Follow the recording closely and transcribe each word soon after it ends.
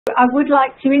I would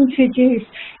like to introduce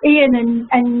Ian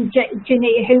and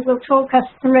Jeannie, who will talk us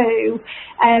through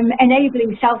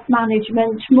enabling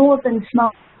self-management more than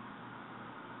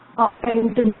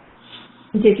smartphones and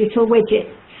digital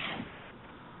widgets.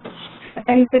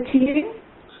 Over to you.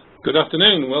 Good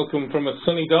afternoon. Welcome from a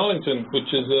sunny Darlington,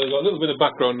 which has got a little bit of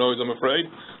background noise, I'm afraid,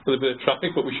 a little bit of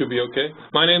traffic, but we should be okay.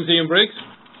 My name's Ian Briggs.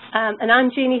 And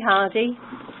I'm Jeannie Hardy.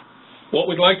 What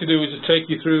we'd like to do is just take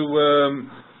you through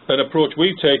an approach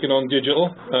we've taken on digital.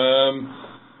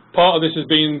 Part of this has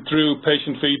been through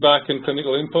patient feedback and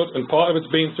clinical input, and part of it's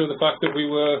been through the fact that we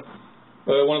were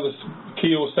one of the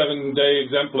Keogh 7-day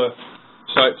exemplar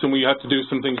sites, and we had to do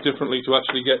some things differently to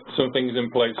actually get some things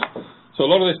in place. So a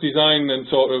lot of this design and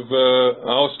sort of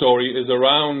our story is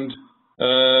around,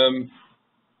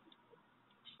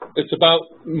 it's about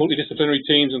multidisciplinary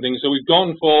teams and things. So we've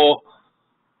gone for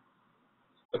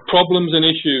problems and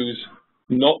issues,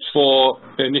 not for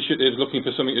initiatives looking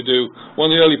for something to do.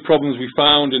 One of the early problems we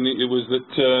found, and it was that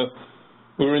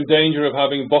we were in danger of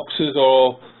having boxes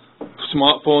or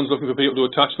smartphones looking for people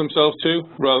to attach themselves to,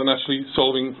 rather than actually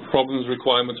solving problems,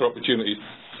 requirements, or opportunities.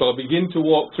 So I'll begin to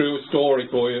walk through a story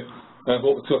for you, and I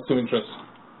hope it's got some interest.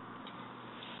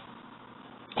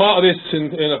 Part of this,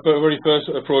 in a very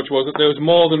first approach, was that there was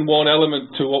more than one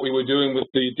element to what we were doing with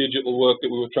the digital work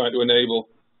that we were trying to enable.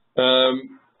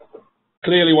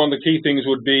 Clearly, one of the key things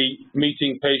would be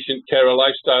meeting patient carer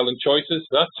lifestyle and choices.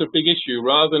 That's a big issue.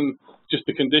 Rather than just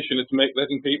the condition, it's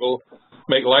letting people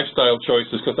make lifestyle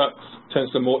choices, because that tends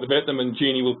to motivate them, and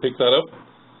Jeannie will pick that up.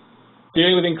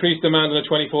 Dealing with increased demand and a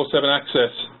 24/7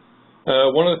 access.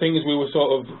 One of the things we were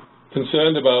sort of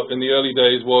concerned about in the early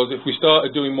days was if we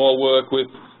started doing more work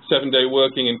with 7-day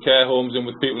working in care homes and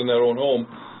with people in their own home,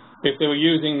 if they were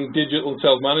using digital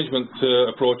self-management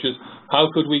approaches, how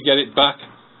could we get it back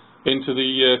into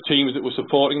the teams that were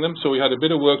supporting them? So we had a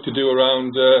bit of work to do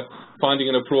around finding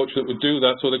an approach that would do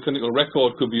that, so the clinical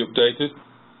record could be updated.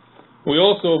 We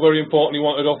also, very importantly,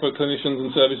 wanted to offer clinicians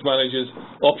and service managers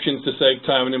options to save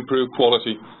time and improve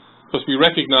quality, because we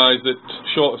recognise that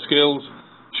short of skills,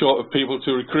 short of people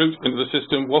to recruit into the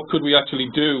system, what could we actually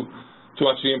do to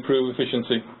actually improve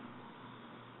efficiency?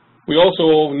 We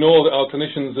also know that our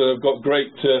clinicians have got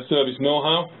great service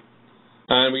know-how,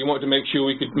 and we wanted to make sure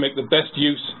we could make the best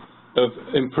use of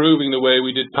improving the way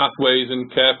we did pathways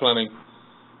and care planning.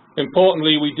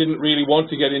 Importantly, we didn't really want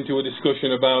to get into a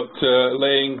discussion about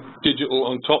laying digital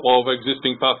on top of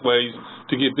existing pathways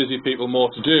to give busy people more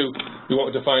to do. We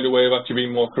wanted to find a way of actually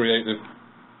being more creative.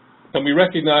 And we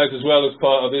recognise as well as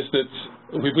part of this that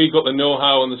if we've got the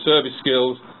know-how and the service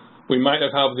skills, we might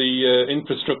not have the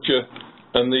infrastructure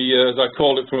and the, as I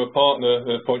called it from a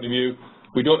partner point of view,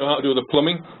 we don't know how to do the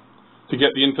plumbing to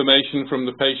get the information from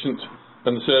the patient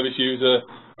and the service user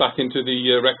back into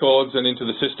the records and into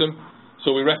the system.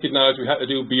 So we recognised we had to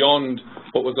do beyond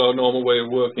what was our normal way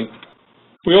of working.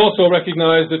 We also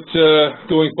recognised that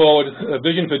going forward, a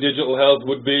vision for digital health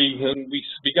would be, and we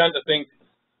began to think,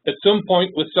 at some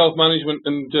point with self-management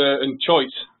and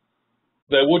choice,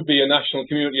 there would be a national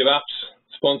community of apps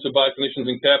sponsored by clinicians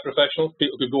and care professionals.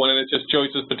 People could go on NHS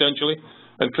Choices potentially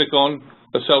and click on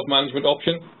a self-management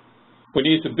option. We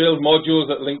needed to build modules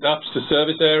that linked apps to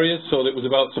service areas, so that it was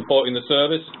about supporting the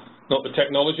service, not the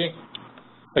technology.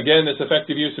 Again, this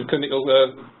effective use of clinical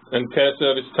and care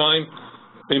service time,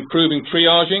 improving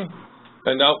triaging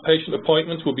and outpatient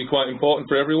appointments would be quite important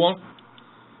for everyone.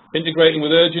 Integrating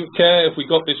with urgent care, if we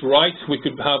got this right, we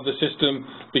could have the system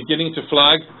beginning to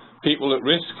flag people at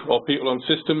risk or people on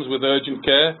systems with urgent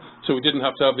care, so we didn't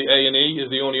have to have the A&E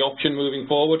as the only option moving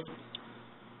forward.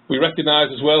 We recognise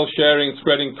as well sharing and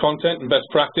spreading content and best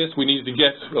practice. We needed to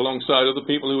get alongside other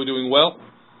people who were doing well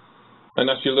and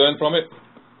actually learn from it.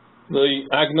 The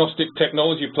agnostic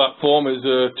technology platform is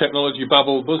a technology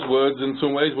babble buzzwords in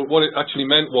some ways, but what it actually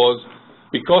meant was,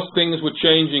 because things were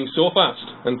changing so fast,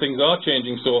 and things are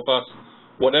changing so fast,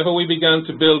 whatever we began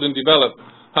to build and develop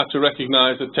had to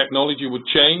recognise that technology would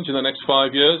change in the next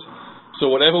 5 years. So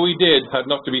whatever we did had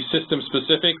not to be system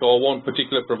specific or one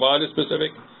particular provider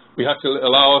specific. We had to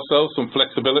allow ourselves some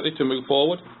flexibility to move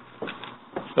forward.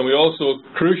 And we also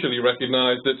crucially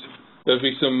recognised that there'd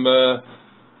be some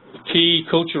key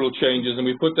cultural changes, and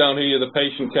we put down here the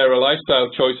patient carer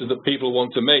lifestyle choices that people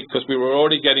want to make, because we were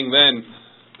already getting then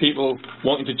people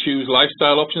wanting to choose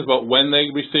lifestyle options about when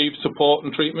they receive support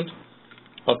and treatment.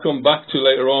 I'll come back to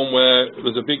later on where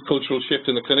there's a big cultural shift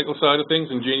in the clinical side of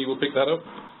things, and Jeannie will pick that up.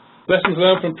 Lessons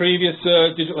learned from previous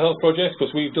digital health projects,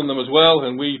 because we've done them as well,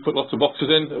 and we put lots of boxes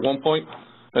in at one point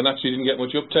and actually didn't get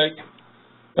much uptake.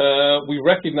 We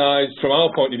recognised from our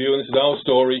point of view, and this is our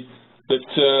story,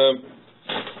 that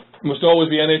must always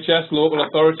be NHS, local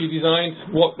authority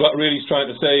designed. What that really is trying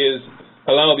to say is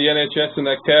allow the NHS and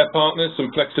their care partners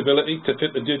some flexibility to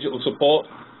fit the digital support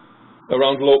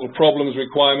around local problems,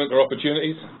 requirement or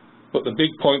opportunities. But the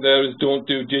big point there is don't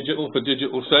do digital for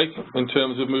digital's sake in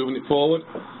terms of moving it forward.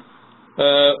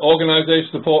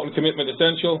 Organisation support and commitment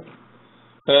essential.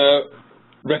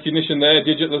 Recognition there,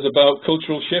 digital is about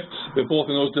cultural shifts, both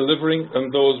in those delivering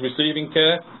and those receiving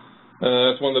care.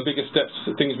 It's one of the biggest steps,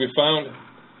 things we've found.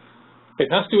 It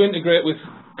has to integrate with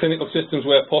clinical systems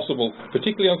where possible,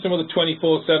 particularly on some of the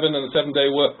 24/7 and the 7-day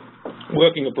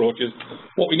working approaches.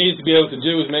 What we need to be able to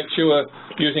do is make sure,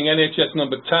 using NHS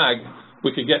number tag,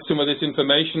 we could get some of this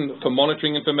information for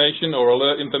monitoring information or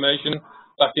alert information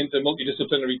back into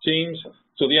multidisciplinary teams.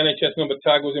 So the NHS number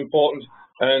tag was important,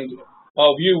 and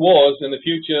our view was, in the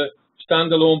future,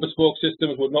 standalone bespoke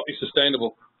systems would not be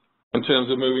sustainable in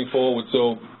terms of moving forward.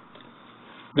 So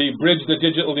the bridge the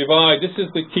digital divide, this is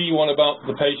the key one about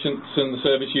the patients and the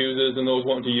service users and those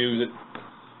wanting to use it.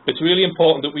 It's really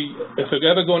important that if we're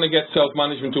ever going to get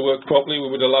self-management to work properly, we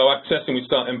would allow access and we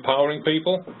start empowering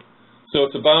people. So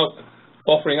it's about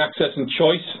offering access and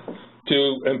choice to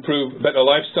improve better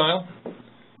lifestyle.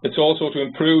 It's also to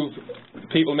improve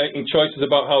people making choices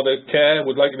about how their care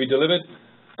would like to be delivered.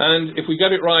 And if we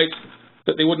get it right,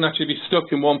 that they wouldn't actually be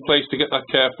stuck in one place to get that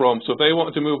care from. So if they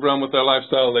wanted to move around with their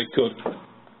lifestyle, they could.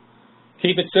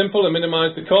 Keep it simple and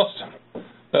minimize the cost.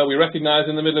 We recognize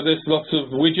in the middle of this lots of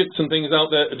widgets and things out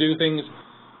there to do things.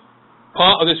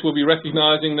 Part of this will be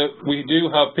recognizing that we do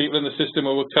have people in the system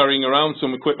who are carrying around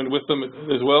some equipment with them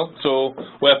as well. So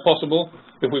where possible,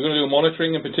 if we're going to do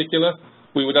monitoring in particular,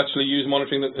 we would actually use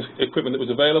monitoring equipment that was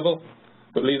available,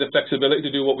 but leave the flexibility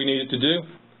to do what we needed to do.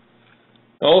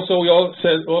 Also, we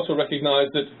also recognize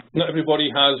that not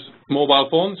everybody has mobile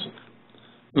phones.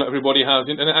 Not everybody has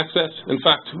internet access. In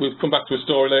fact, we've come back to a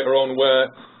story later on where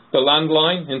the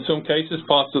landline, in some cases,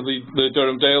 parts of the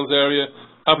Durham Dales area,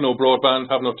 have no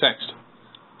broadband, have no text.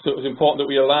 So it was important that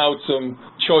we allowed some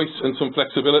choice and some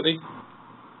flexibility.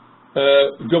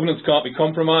 Governance can't be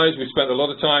compromised. We spent a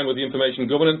lot of time with the information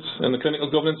governance and the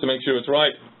clinical governance to make sure it's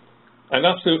right. And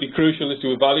absolutely crucial is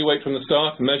to evaluate from the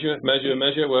start, measure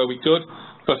where we could,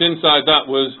 because inside that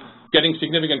was getting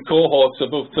significant cohorts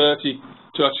above 30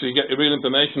 to actually get real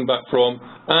information back from,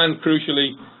 and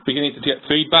crucially beginning to get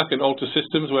feedback and alter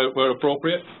systems where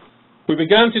appropriate. We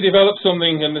began to develop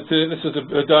something, and this is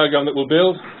a diagram that we'll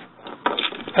build.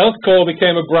 HealthCall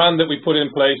became a brand that we put in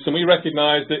place, and we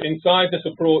recognized that inside this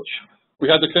approach,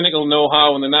 we had the clinical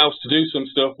know-how and the nous to do some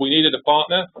stuff. We needed a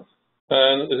partner,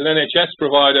 and as an NHS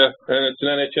provider, and it's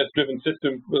an NHS-driven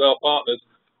system with our partners,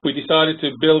 we decided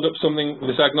to build up something,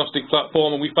 this agnostic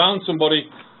platform, and we found somebody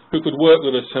who could work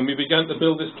with us, and we began to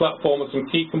build this platform with some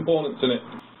key components in it.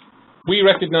 We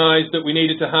recognized that we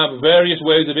needed to have various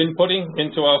ways of inputting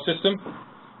into our system,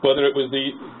 whether it was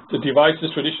the devices,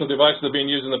 traditional devices that have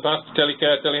been used in the past,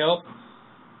 telecare, telehealth,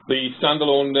 the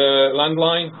standalone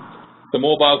landline, the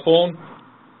mobile phone,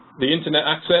 the internet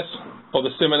access, or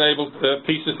the SIM-enabled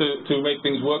pieces to make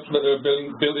things work that are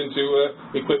built into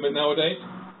equipment nowadays.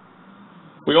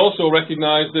 We also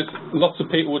recognized that lots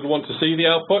of people would want to see the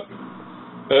output.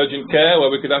 Urgent care,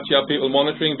 where we could actually have people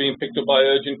monitoring, being picked up by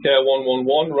urgent care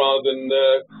 111, rather than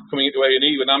coming into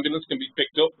A&E with an ambulance, can be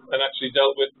picked up and actually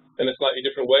dealt with in a slightly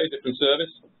different way, different service.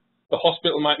 The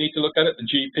hospital might need to look at it, the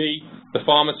GP, the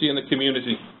pharmacy, and the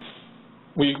community.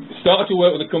 We started to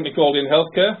work with a company called In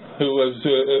Healthcare, who was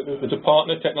a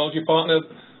partner, technology partner.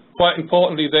 Quite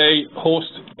importantly, they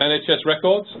host NHS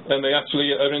records, and they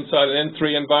actually are inside an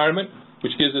N3 environment,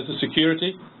 which gives us the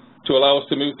security to allow us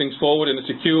to move things forward in a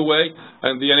secure way,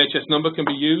 and the NHS number can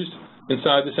be used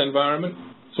inside this environment.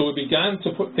 So we began to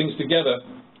put things together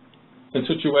in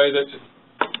such a way that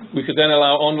we could then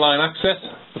allow online access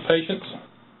for patients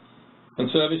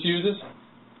and service users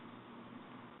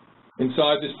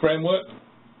inside this framework.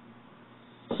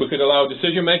 We could allow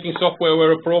decision-making software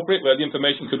where appropriate, where the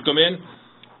information could come in,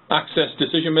 access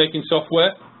decision-making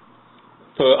software.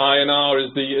 For INR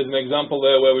is an example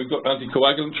there where we've got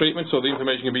anticoagulant treatment, so the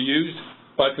information can be used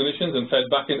by clinicians and fed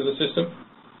back into the system.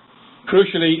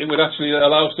 Crucially, it would actually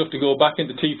allow stuff to go back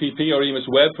into TPP or EMIS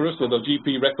Web for us, with our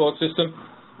GP record system.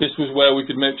 This was where we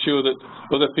could make sure that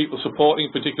other people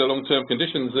supporting particular long-term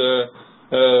conditions,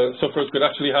 sufferers, could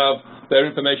actually have their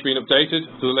information being updated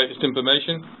to the latest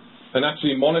information, and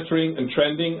actually monitoring and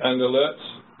trending and alerts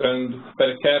and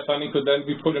better care planning could then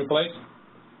be put in place.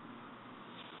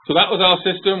 So that was our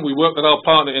system. We worked with our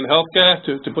partner In Healthcare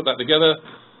to put that together.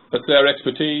 That's their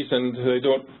expertise, and they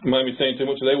don't mind me saying too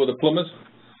much, they were the plumbers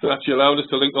that actually allowed us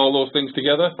to link all those things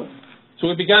together. So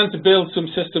we began to build some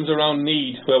systems around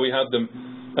need where we had them.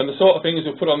 And the sort of things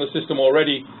we've put on the system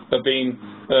already have been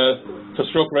for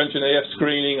stroke prevention, AF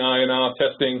screening, INR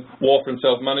testing, warfarin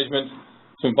self-management,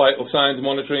 some vital signs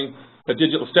monitoring, a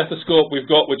digital stethoscope we've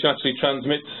got which actually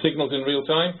transmits signals in real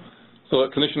time, so a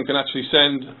clinician can actually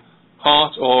send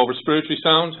heart or respiratory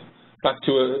sound back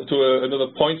to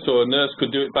another point, so a nurse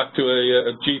could do it back to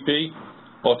a GP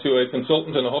or to a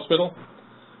consultant in a hospital.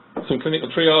 Some clinical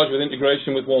triage with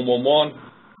integration with 111,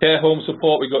 care home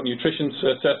support, we've got nutrition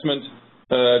assessment,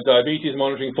 diabetes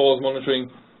monitoring, falls monitoring,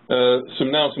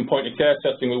 some point of care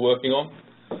testing we're working on.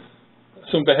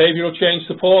 Some behavioural change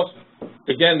support.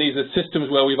 Again, these are systems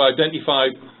where we've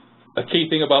identified a key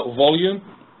thing about volume.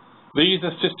 These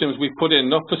are systems we put in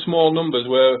not for small numbers,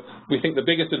 where we think the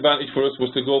biggest advantage for us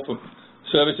was to go for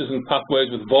services and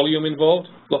pathways with volume involved,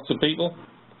 lots of people.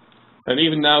 And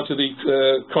even now to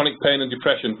the chronic pain and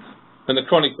depression. And the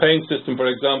chronic pain system, for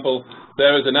example,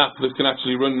 there is an app that can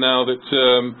actually run now that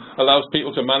allows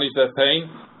people to manage their pain,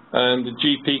 and the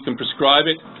GP can prescribe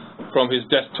it from his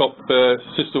desktop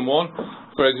system one,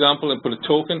 for example, and put a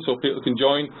token so people can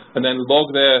join and then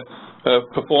log their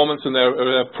performance and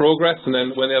their progress, and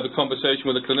then when they have a conversation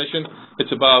with a clinician,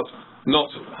 it's about not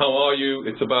how are you,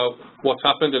 it's about what's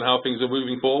happened and how things are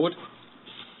moving forward.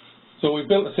 So we've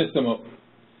built a system up.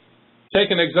 Take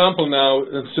an example now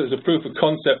as a proof of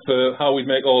concept for how we'd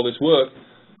make all this work.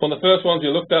 One of the first ones we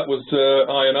looked at was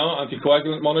INR,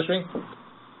 anticoagulant monitoring.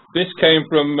 This came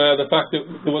from the fact that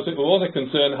there was a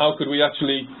concern, how could we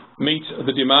actually meet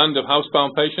the demand of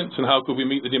housebound patients and how could we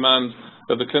meet the demand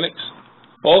of the clinics.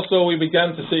 Also, we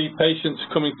began to see patients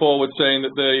coming forward saying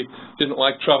that they didn't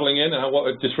like travelling in and what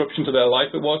a disruption to their life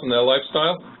it was and their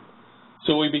lifestyle.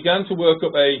 So we began to work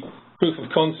up a proof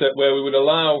of concept where we would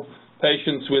allow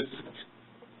patients with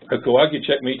a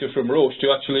coagucheck meter from Roche to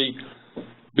actually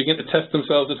begin to test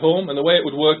themselves at home. And the way it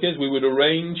would work is we would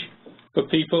arrange for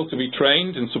people to be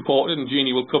trained and supported, and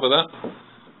Jeannie will cover that.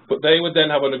 But they would then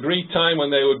have an agreed time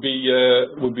when they would be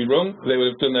rung. They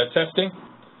would have done their testing.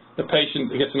 The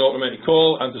patient gets an automated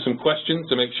call, answer some questions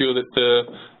to make sure that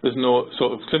there's no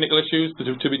sort of clinical issues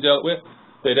to be dealt with.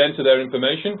 They'd enter their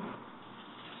information.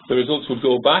 The results would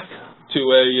go back to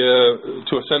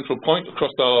a central point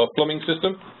across our plumbing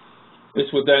system. This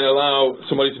would then allow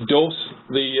somebody to dose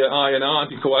the INR,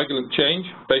 anticoagulant change,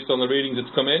 based on the readings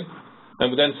that's come in,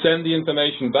 and would then send the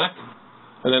information back,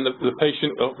 and then the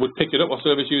patient would pick it up, or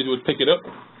service user would pick it up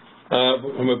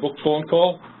from a booked phone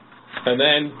call, and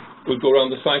then would go around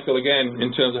the cycle again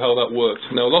in terms of how that works.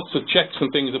 Now, lots of checks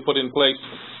and things are put in place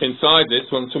inside this.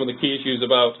 Some of the key issues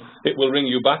about it will ring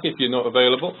you back if you're not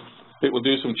available. It will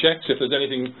do some checks. If there's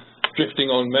anything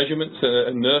drifting on measurements, a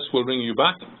nurse will ring you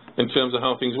back in terms of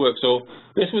how things work. So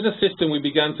this was a system we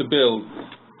began to build.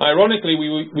 Ironically,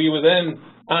 we were then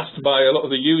asked by a lot of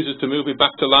the users to move it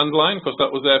back to landline because that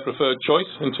was their preferred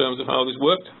choice in terms of how this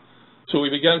worked. So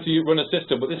we began to run a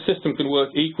system, but this system can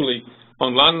work equally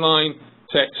on landline,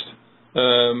 text,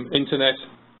 internet,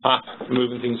 app,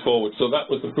 moving things forward. So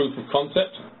that was the proof of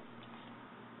concept.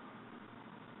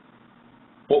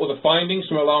 What were the findings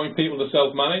from allowing people to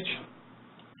self-manage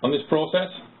on this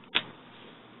process?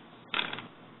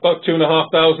 About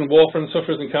 2,500 warfarin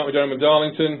sufferers in County Durham and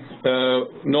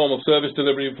Darlington, normal service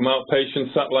delivery from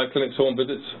outpatients, satellite clinics, home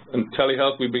visits, and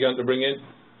telehealth we began to bring in.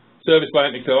 Service by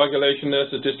anticoagulation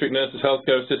nurses, district nurses,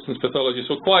 healthcare assistants, pathologists.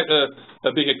 So quite a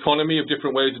big economy of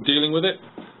different ways of dealing with it.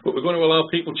 But we're going to allow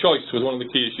people choice was one of the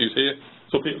key issues here,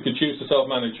 so people can choose to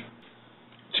self-manage.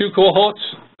 2 cohorts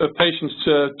of patients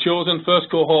chosen. First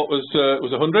cohort was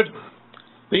 100.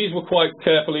 These were quite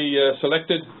carefully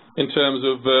selected in terms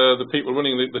of the people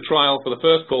running the trial for the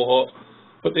first cohort,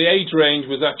 but the age range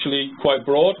was actually quite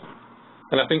broad,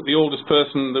 and I think the oldest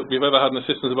person that we've ever had in the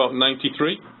system is about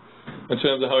 93 in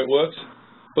terms of how it works.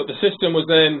 But the system was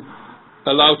then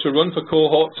allowed to run for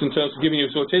cohorts in terms of giving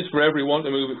you, so it is for everyone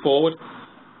to move it forward.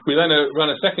 We then ran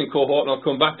a second cohort, and I'll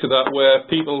come back to that, where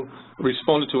people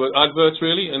responded to adverts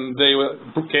really, and they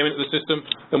came into the system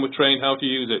and were trained how to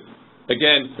use it.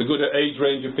 Again, a good age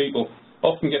range of people.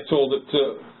 Often get told that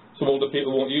some older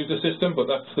people won't use the system, but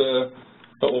that's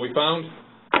not what we found.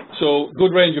 So,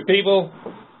 good range of people.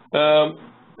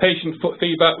 Patient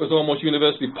feedback was almost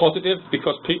universally positive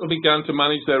because people began to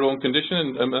manage their own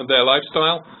condition and their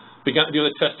lifestyle, began to do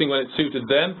the testing when it suited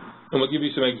them, and we'll give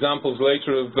you some examples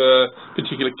later of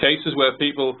particular cases where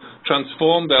people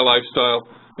transformed their lifestyle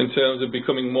in terms of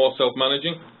becoming more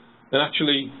self-managing. And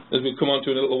actually, as we'll come on to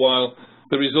in a little while,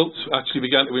 the results actually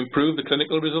began to improve, the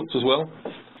clinical results as well.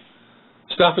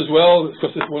 Staff as well,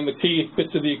 because it's one of the key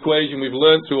bits of the equation we've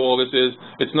learned through all this is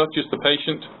it's not just the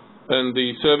patient and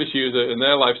the service user and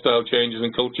their lifestyle changes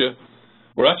and culture,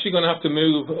 we're actually going to have to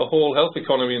move a whole health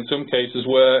economy in some cases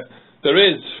where there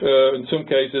is, in some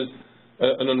cases,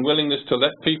 an unwillingness to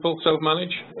let people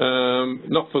self-manage,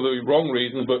 not for the wrong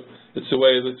reasons, but it's the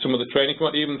way that some of the training,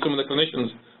 even some of the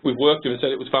clinicians we've worked with have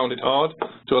said it was found it hard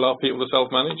to allow people to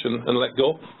self-manage and let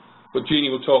go. But Jeannie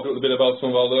will talk a little bit about some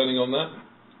of our learning on that.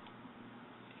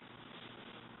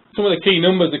 Some of the key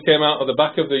numbers that came out of the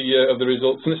back of the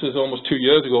results, and this is almost 2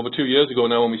 years ago, over 2 years ago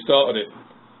now when we started it.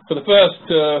 For the first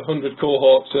 100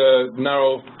 cohorts,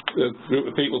 narrow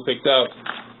group of people picked out,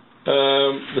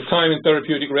 the time in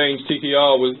therapeutic range,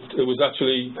 TTR, was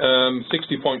actually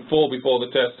 60.4 before the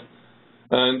test,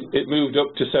 and it moved up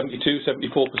to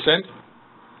 74%.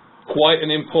 Quite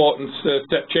an important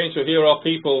step change. So here are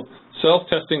people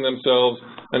self-testing themselves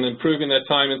and improving their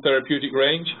time in therapeutic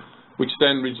range, which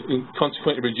then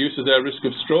consequently reduces their risk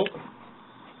of stroke.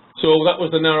 So that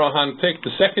was the narrow hand pick.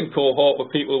 The second cohort were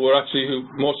people who were actually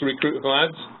mostly recruited from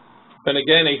ads, and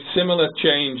again a similar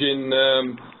change in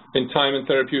time and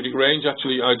therapeutic range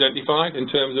actually identified in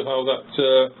terms of how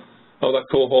that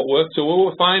cohort worked. So what we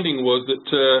were finding was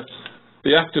that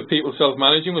the act of people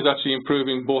self-managing was actually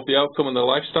improving both the outcome and the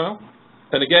lifestyle.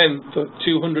 And again, for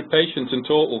 200 patients in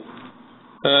total.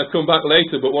 Come back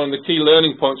later, but one of the key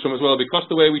learning points from as well, because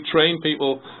the way we train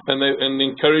people and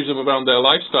encourage them around their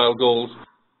lifestyle goals,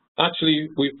 actually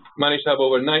we've managed to have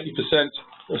over 90%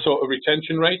 sort of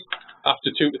retention rate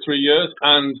after 2 to 3 years,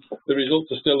 and the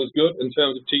results are still as good in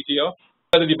terms of TTR.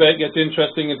 The debate gets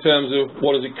interesting in terms of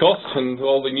what does it cost and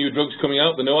all the new drugs coming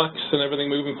out, the NOACs and everything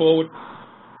moving forward.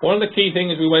 One of the key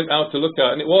things we went out to look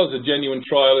at, and it was a genuine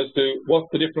trial, as to what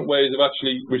the different ways of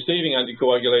actually receiving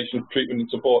anticoagulation treatment and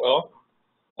support are.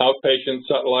 Outpatient,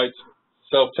 satellite,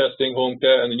 self-testing, home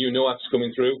care, and the new NOACs coming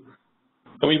through.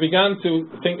 And we began to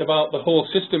think about the whole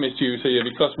system issues here,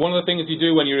 because one of the things you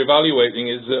do when you're evaluating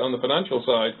is on the financial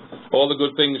side, all the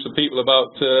good things for people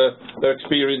about their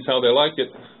experience, how they like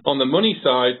it. On the money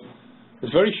side,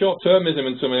 there's very short-termism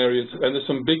in some areas, and there's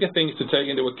some bigger things to take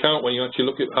into account when you actually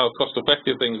look at how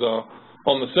cost-effective things are.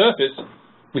 On the surface,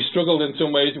 we struggled in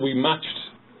some ways. We matched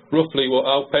roughly what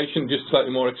outpatient, just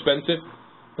slightly more expensive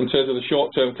in terms of the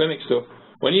short-term clinic stuff.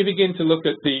 When you begin to look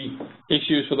at the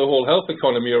issues for the whole health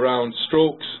economy around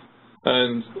strokes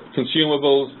and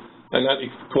consumables and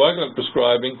anticoagulant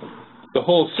prescribing, the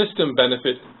whole system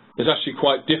benefit is actually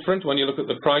quite different when you look at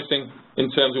the pricing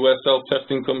in terms of where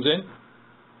self-testing comes in.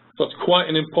 So it's quite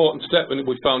an important step when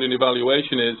we found in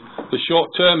evaluation is the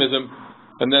short-termism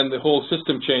and then the whole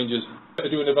system changes. To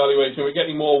do an evaluation, we're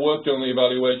getting more work done on the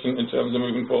evaluation in terms of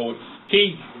moving forward.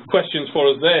 Key questions for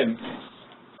us then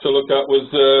to look at was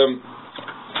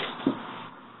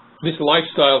this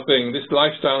lifestyle thing, this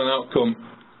lifestyle and outcome.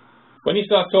 When you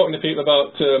start talking to people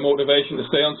about motivation to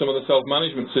stay on some of the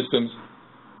self-management systems,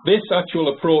 this actual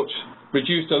approach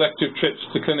reduced elective trips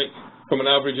to clinic from an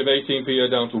average of 18 per year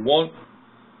down to 1.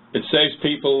 It saves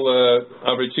people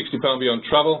average £60 beyond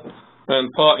travel, and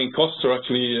parking costs are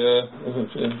actually,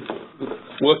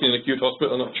 working in an acute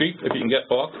hospital are not cheap if you can get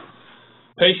parked.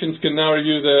 Patients can now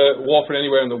review their warfarin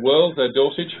anywhere in the world, their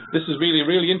dosage. This is really a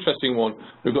really interesting one.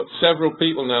 We've got several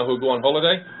people now who go on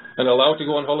holiday and are allowed to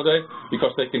go on holiday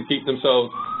because they can keep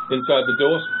themselves inside the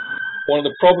dose. One of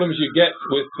the problems you get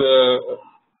with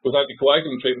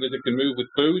anticoagulant treatment is it can move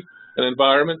with food and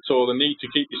environment, so the need to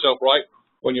keep yourself right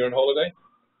when you're on holiday.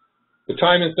 The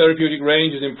time in therapeutic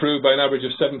range is improved by an average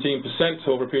of 17%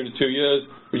 over a period of 2 years,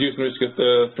 reducing the risk of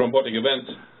thrombotic events.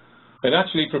 It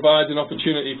actually provides an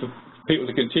opportunity for people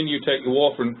to continue taking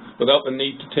warfarin without the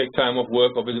need to take time off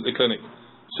work or visit the clinic.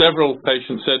 Several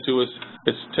patients said to us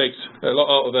it takes a lot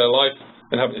out of their life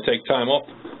and having to take time off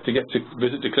to get to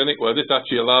visit the clinic, where this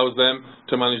actually allows them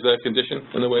to manage their condition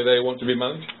in the way they want to be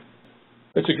managed.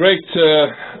 It's a great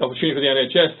opportunity for the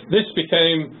NHS. This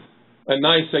became a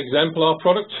nice exemplar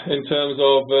product in terms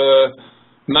of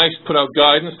nice put out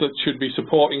guidance that should be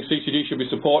supporting, CCD should be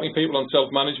supporting people on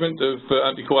self-management of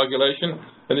anticoagulation,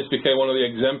 and this became one of the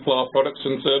exemplar products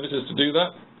and services to do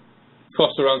that.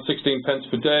 Costs around 16 pence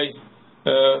per day.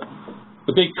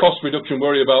 The big cost reduction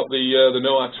worry about the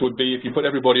NOACs would be if you put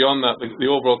everybody on that, the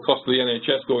overall cost of the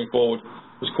NHS going forward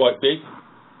was quite big,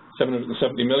 770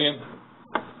 million.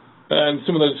 And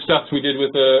some of the stats we did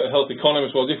with a health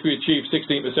economist was if we achieve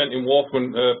 16% in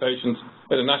warfarin patients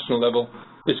at a national level,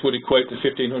 this would equate to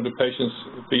 1,500 patients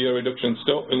per year reduction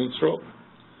in stroke.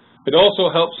 It also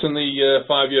helps in the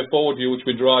 5-year forward view, which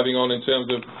we're driving on in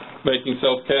terms of making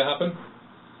self-care happen.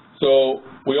 So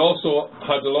we also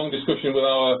had a long discussion with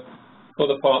our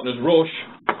other partners, Roche,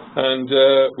 and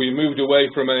we moved away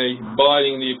from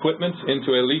buying the equipment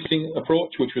into a leasing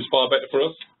approach, which was far better for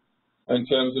us in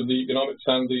terms of the economics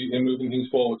and in moving things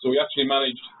forward. So we actually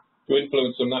managed to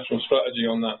influence some national strategy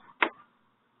on that.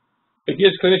 It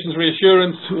gives clinicians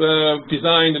reassurance,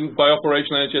 designed by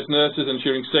operational NHS nurses,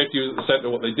 ensuring safety was at the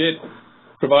centre of what they did.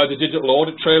 Provides a digital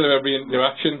audit trail of every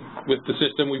interaction with the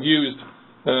system. We've used,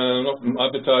 not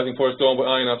advertising for us, but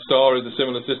INR Star is a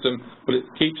similar system, but it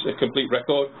keeps a complete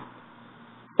record.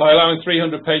 By allowing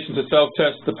 300 patients to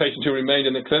self-test, the patients who remained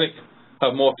in the clinic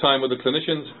have more time with the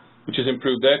clinicians, which has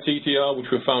improved their TTR, which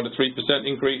we've found a 3%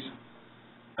 increase.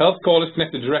 Health call is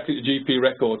connected directly to GP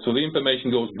records, so the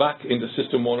information goes back into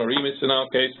System 1 or EMIS in our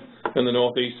case, in the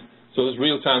North East, so there's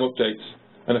real-time updates.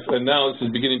 And now this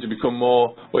is beginning to become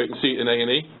more, well, you can see it in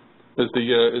A&E as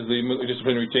the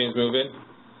multidisciplinary teams move in.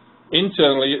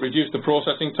 Internally, it reduced the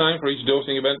processing time for each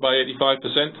dosing event by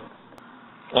 85%.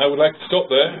 I would like to stop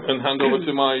there and hand over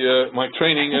to my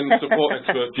training and support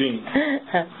expert, Jeannie.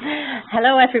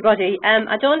 Hello, everybody.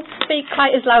 I don't speak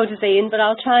quite as loud as Ian, but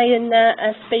I'll try and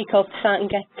speak up so I can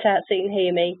get so you can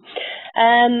hear me.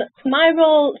 My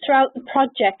role throughout the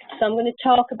project, so I'm going to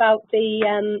talk about the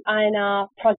INR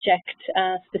project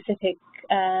specific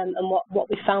and what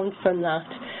we found from that.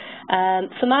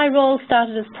 So my role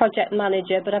started as project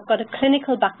manager, but I've got a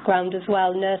clinical background as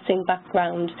well, nursing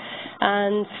background.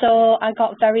 And so I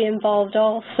got very involved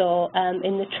also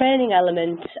in the training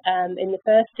element in the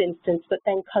first instance, but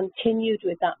then continued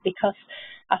with that because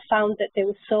I found that there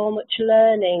was so much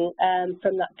learning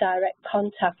from that direct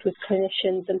contact with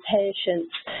clinicians and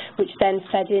patients, which then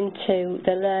fed into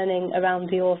the learning around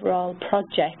the overall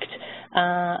project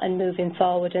and moving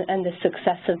forward and the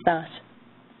success of that.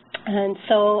 And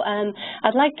so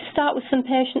I'd like to start with some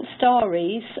patient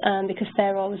stories because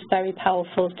they're always very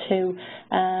powerful too,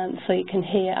 so you can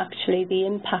hear actually the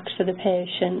impact for the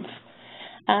patients.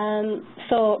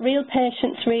 So real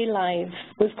patients, real lives.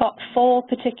 We've got 4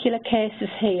 particular cases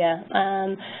here.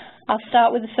 I'll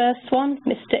start with the first one,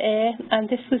 Mr. A, and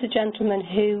this was a gentleman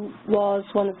who was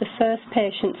one of the first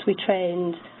patients we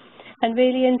trained. And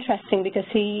really interesting because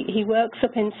he works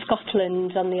up in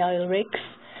Scotland on the oil rigs.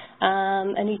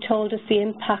 And he told us the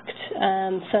impact,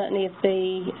 certainly of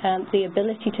the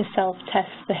ability to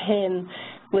self-test for him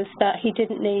was that he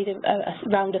didn't need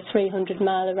around a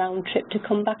 300-mile round trip to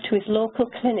come back to his local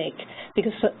clinic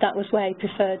because that was where he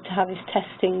preferred to have his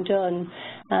testing done.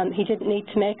 He didn't need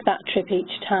to make that trip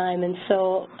each time, and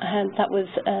so that was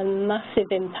a massive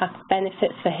impact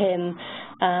benefit for him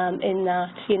in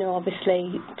that,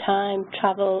 obviously time,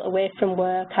 travel away from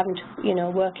work, having to,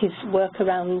 work his work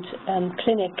around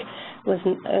clinic was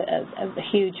a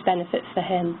huge benefit for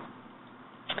him.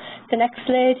 The next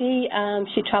lady,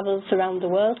 she travels around the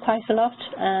world quite a lot.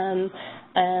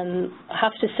 I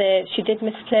have to say she did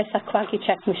misplace her Quaggy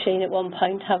check machine at one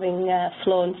point, having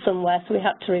flown somewhere, so we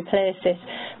had to replace it.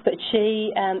 But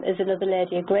she is another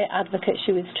lady, a great advocate.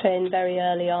 She was trained very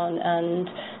early on, and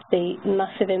the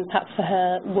massive impact for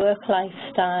her work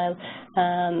lifestyle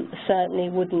certainly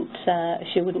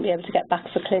she wouldn't be able to get back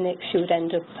for clinic. She would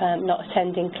end up not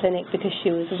attending clinic because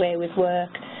she was away with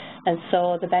work. And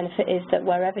so the benefit is that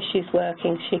wherever she's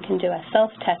working, she can do her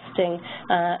self-testing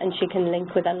and she can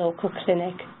link with her local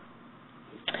clinic.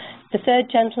 The third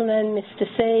gentleman, Mr.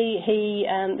 C, he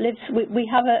lives, we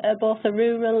have both a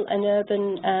rural and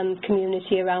urban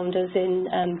community around us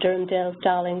in Durham,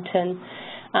 Darlington.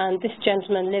 And this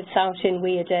gentleman lives out in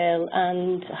Weardale,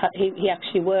 and he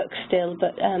actually works still,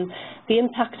 but the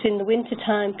impact in the winter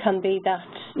time can be that,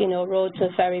 roads are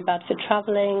very bad for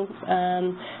travelling,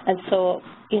 and so,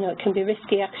 it can be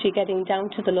risky actually getting down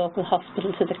to the local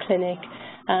hospital, to the clinic,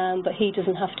 but he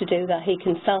doesn't have to do that. He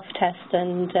can self-test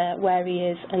and where he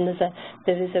is, and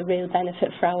there is a real benefit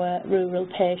for our rural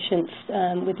patients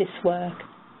with this work.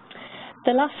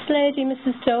 The last lady,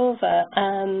 Mrs. Dover,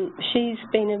 she's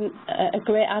been a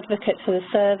great advocate for the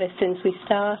service since we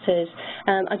started.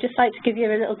 I'd just like to give you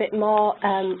a little bit more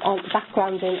on the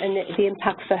background and the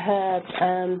impact for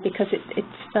her, because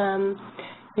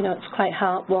it's quite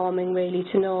heartwarming really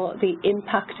to know the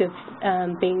impact of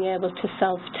being able to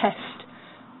self-test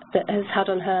that has had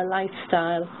on her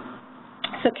lifestyle.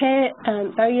 So Kate,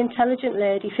 very intelligent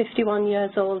lady, 51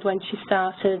 years old when she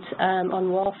started on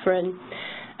warfarin.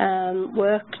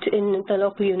 Worked in the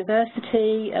local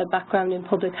university, a background in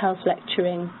public health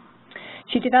lecturing.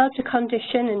 She developed a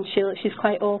condition, and she's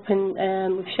quite open.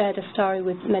 We've shared a story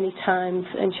with many times,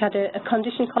 and she had a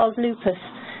condition called lupus,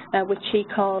 which she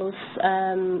calls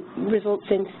results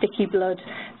in sticky blood.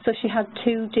 So she had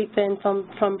 2 deep vein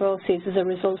thromboses as a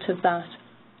result of that.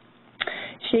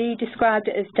 She described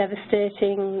it as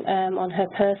devastating on her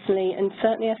personally, and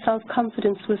certainly her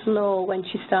self-confidence was low when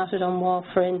she started on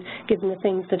warfarin, given the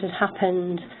things that had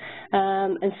happened.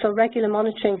 And so regular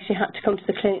monitoring, she had to come to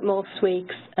the clinic most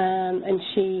weeks, and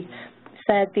she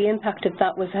said the impact of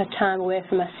that was her time away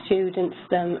from her students,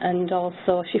 and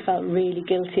also she felt really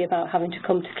guilty about having to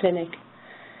come to clinic.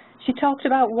 She talked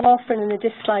about warfarin and the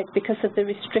dislike because of the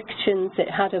restrictions it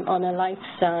had on her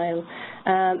lifestyle,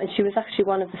 and she was actually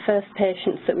one of the first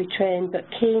patients that we trained, but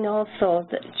keen also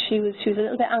that she was a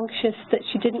little bit anxious that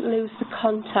she didn't lose the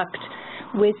contact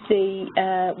with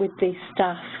the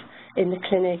staff in the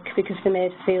clinic because they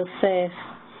made her feel safe.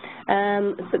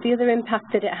 But the other impact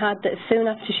that it had, that soon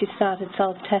after she started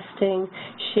self-testing,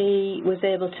 she was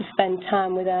able to spend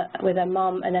time with her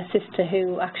mum and her sister,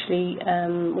 who actually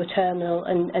were terminal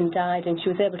and died, and she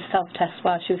was able to self-test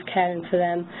while she was caring for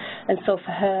them. And so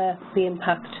for her, the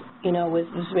impact,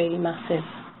 was really massive.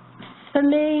 For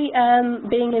me,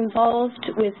 being involved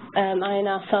with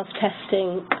INR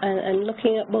self-testing and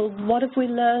looking at, well, what have we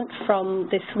learned from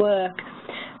this work?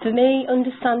 For me,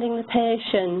 understanding the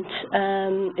patient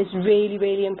is really,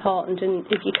 really important, and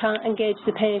if you can't engage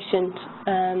the patient,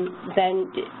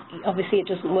 then obviously it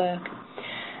doesn't work.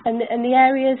 And the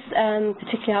areas,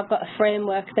 particularly I've got a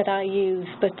framework that I use,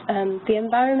 but the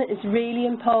environment is really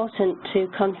important to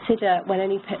consider when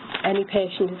any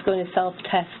patient is going to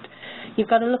self-test. You've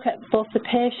got to look at both the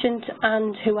patient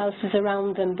and who else is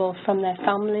around them, both from their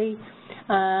family,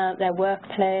 their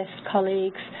workplace,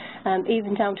 colleagues,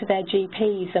 even down to their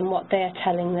GPs and what they are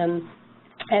telling them.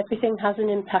 Everything has an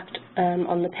impact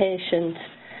on the patient.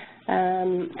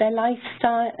 Their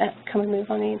lifestyle. Can we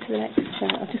move on into the next?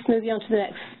 I'll just move you on to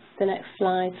the next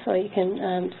slide so you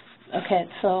can. Okay,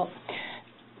 so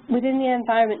within the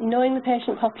environment, knowing the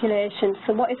patient population.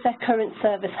 So what is their current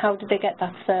service? How do they get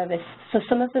that service? So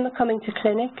some of them are coming to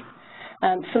clinic.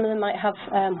 Some of them might have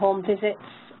home visits.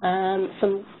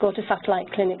 Some go to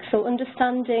satellite clinics. So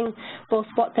understanding both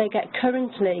what they get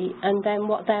currently and then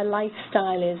what their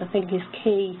lifestyle is, I think, is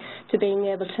key to being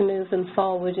able to move them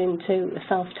forward into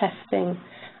self-testing.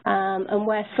 And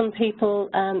where some people,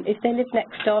 if they live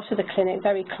next door to the clinic,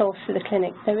 very close to the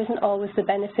clinic, there isn't always the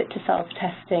benefit to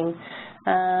self-testing.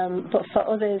 But for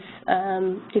others,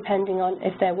 depending on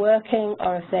if they're working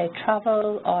or if they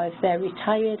travel or if they're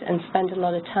retired and spend a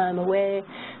lot of time away,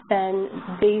 then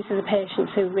these are the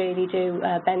patients who really do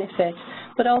benefit.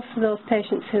 But also those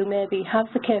patients who maybe have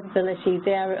the capability,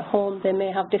 they are at home, they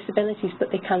may have disabilities, but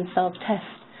they can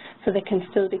self-test, so they can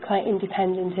still be quite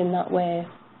independent in that way.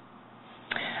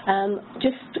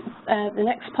 The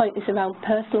next point is around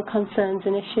personal concerns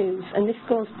and issues, and this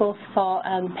goes both for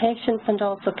patients and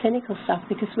also clinical staff,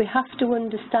 because we have to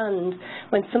understand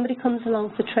when somebody comes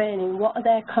along for training, what are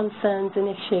their concerns and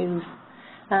issues.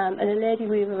 And a lady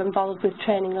we were involved with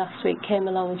training last week came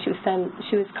along and she was saying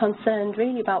she was concerned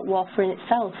really about warfarin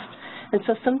itself. And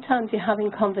so sometimes you're having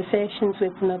conversations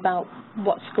with them about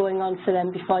what's going on for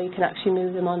them before you can actually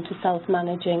move them on to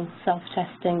self-managing,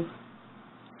 self-testing.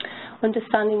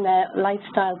 Understanding their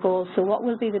lifestyle goals, so what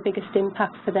will be the biggest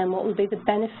impact for them, what will be the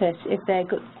benefit if they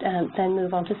then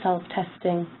move on to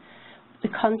self-testing. The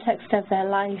context of their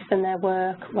life and their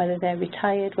work, whether they're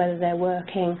retired, whether they're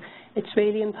working, it's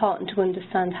really important to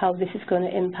understand how this is going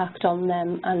to impact on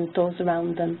them and those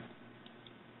around them.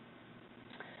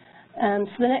 So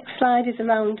the next slide is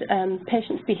around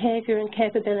patients' behaviour and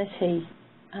capability.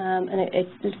 And it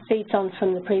feeds on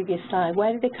from the previous slide.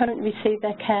 Where do they currently receive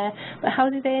their care, but how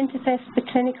do they interface with the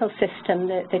clinical system,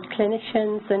 the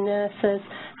clinicians, the nurses?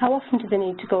 How often do they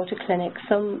need to go to clinic?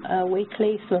 Some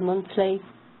weekly, some monthly,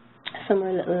 some are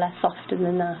a little less often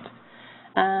than that.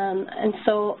 And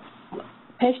so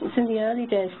patients in the early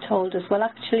days told us, well,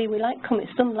 actually,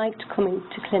 some like to come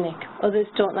into clinic, others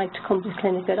don't like to come to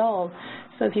clinic at all.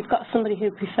 So if you've got somebody who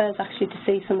prefers actually to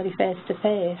see somebody face to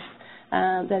face,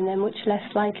 then they're much less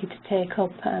likely to take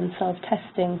up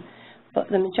self-testing. But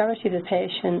the majority of the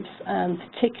patients,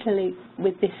 particularly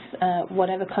with this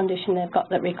whatever condition they've got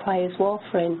that requires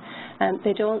warfarin,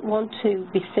 they don't want to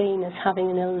be seen as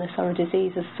having an illness or a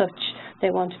disease as such. They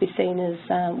want to be seen as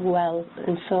well,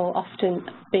 and so often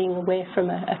being away from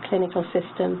a clinical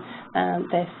system,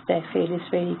 they feel is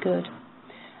really good.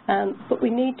 But we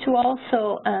need to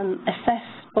also assess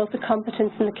both the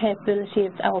competence and the capability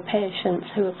of our patients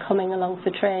who are coming along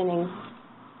for training.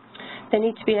 They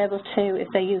need to be able to, if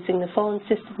they're using the phone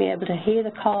system, be able to hear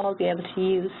the call, be able to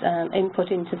use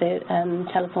input into the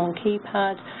telephone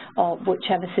keypad or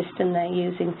whichever system they're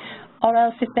using. Or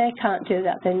else if they can't do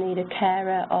that, they need a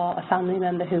carer or a family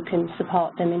member who can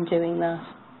support them in doing that.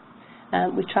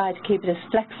 We try to keep it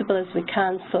as flexible as we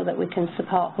can so that we can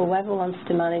support whoever wants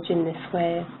to manage in this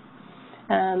way.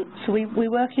 So we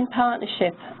work in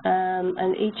partnership,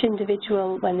 and each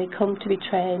individual, when they come to be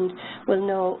trained, will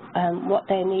know what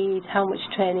they need, how much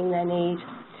training they need.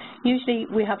 Usually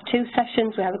we have 2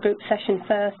 sessions. We have a group session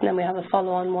first, and then we have a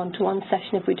follow-on one-to-one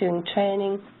session if we're doing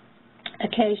training.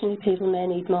 Occasionally people may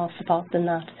need more support than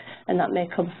that, and that may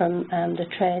come from the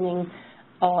training,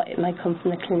 or it might come from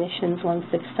the clinicians once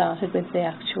they've started with the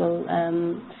actual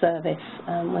service,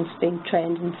 once being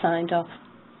trained and signed off.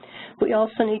 We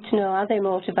also need to know, are they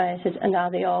motivated and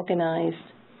are they organised?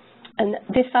 And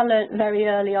this I learnt very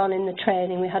early on in the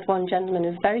training. We had one gentleman who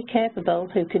was very capable,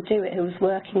 who could do it, who was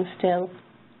working still,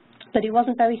 but he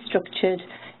wasn't very structured,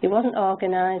 he wasn't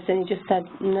organised, and he just said,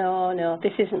 no,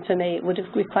 this isn't for me. It would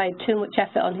have required too much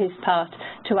effort on his part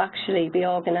to actually be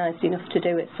organised enough to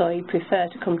do it, so he'd prefer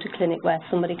to come to clinic where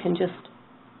somebody can just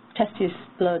test his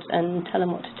blood and tell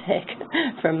him what to take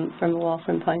from a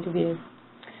warfarin point of view.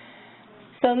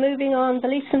 So moving on,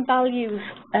 beliefs and values.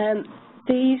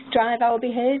 These drive our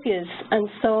behaviours, and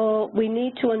so we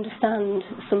need to understand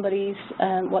somebody's,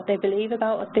 what they believe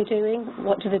about what they're doing,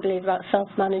 what do they believe about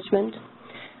self-management.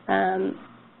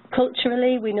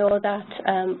 Culturally, we know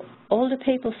that older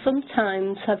people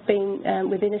sometimes have been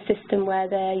within a system where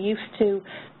they're used to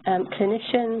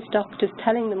clinicians, doctors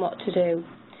telling them what to do,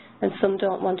 and some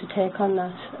don't want to take on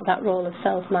that role of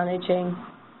self-managing.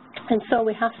 And so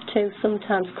we have to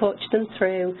sometimes coach them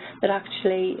through that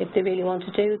actually, if they really want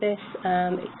to do this,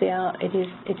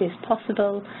 it is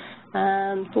possible.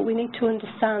 But we need to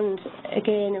understand,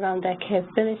 again, around their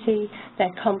capability,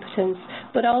 their competence,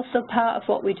 but also part of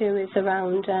what we do is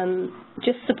around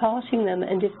just supporting them,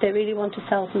 and if they really want to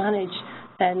self-manage,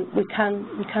 then we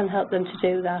can help them to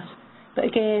do that. But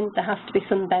again, there has to be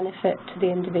some benefit to the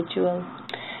individual.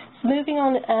 Moving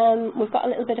on, we've got a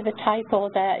little bit of a typo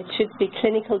there. It should be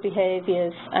clinical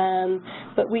behaviours,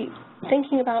 but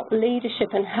thinking about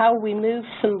leadership and how we move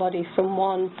somebody from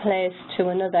one place to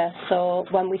another. So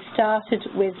when we started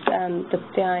with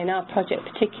the INR project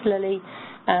particularly,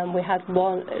 we had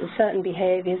certain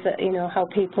behaviours that, how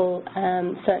people,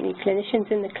 certainly clinicians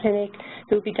in the clinic,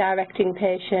 who would be directing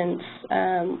patients,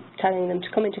 telling them to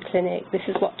come into clinic, this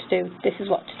is what to do, this is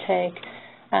what to take.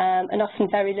 And often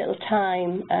very little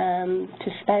time to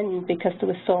spend because there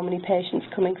were so many patients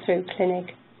coming through clinic.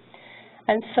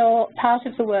 And so part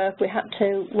of the work, we had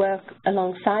to work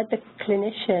alongside the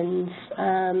clinicians,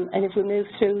 and if we move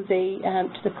through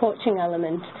to the coaching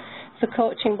element, so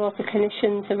coaching both the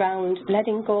clinicians around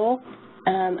letting go,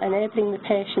 enabling the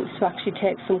patients to actually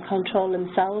take some control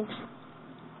themselves,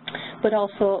 but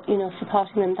also,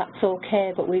 supporting them, that's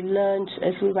okay, but we learned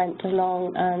as we went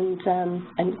along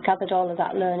and gathered all of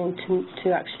that learning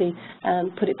to actually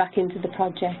put it back into the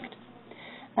project.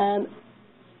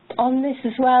 On this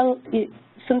as well,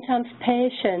 sometimes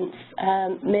patients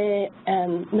may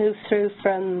move through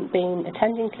from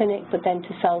attending clinic but then to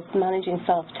self-managing,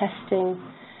 self-testing.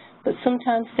 But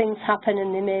sometimes things happen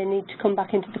and they may need to come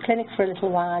back into the clinic for a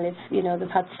little while if, they've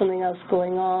had something else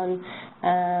going on.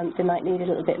 They might need a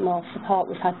little bit more support.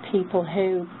 We've had people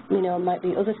who, might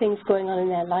be other things going on in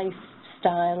their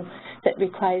lifestyle that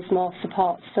requires more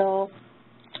support. So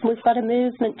we've got a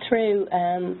movement through,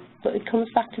 but it comes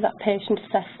back to that patient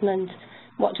assessment.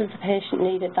 What does the patient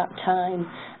need at that time?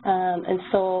 And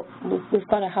so we've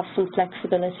got to have some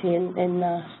flexibility in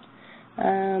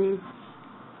that.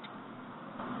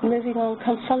 Moving on,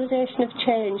 consolidation of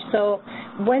change. So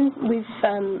when we've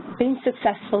been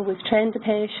successful, we've trained the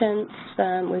patients,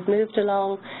 we've moved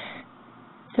along.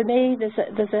 For me,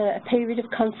 there's a period of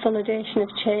consolidation of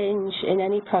change in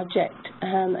any project,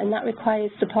 and that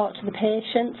requires support to the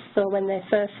patients. So when they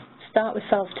first start with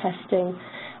self-testing,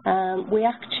 we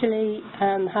actually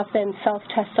have them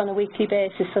self-test on a weekly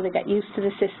basis, so they get used to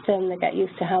the system, they get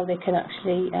used to how they can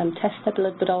actually test their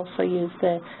blood, but also use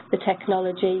the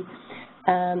technology.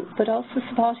 But also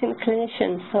supporting the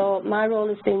clinicians. So my role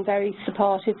has been very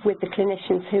supportive with the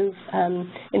clinicians who've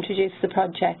introduced the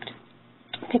project,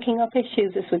 picking up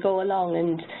issues as we go along,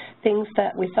 and things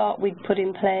that we thought we'd put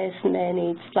in place may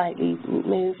need slightly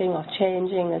moving or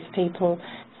changing as people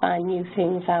find new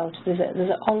things out. There's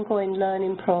an ongoing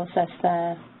learning process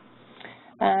there.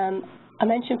 I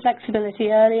mentioned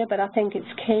flexibility earlier, but I think it's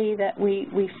key that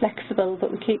we're flexible,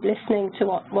 but we keep listening to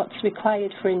what's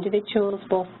required for individuals,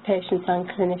 both patients and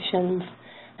clinicians,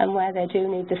 and where they do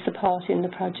need the support in the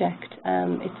project,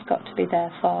 it's got to be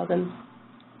there for them.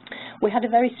 We had a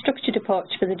very structured approach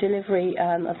for the delivery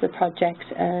of the project,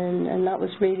 and that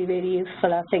was really, really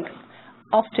useful. I think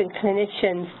often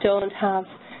clinicians don't have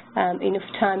enough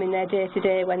time in their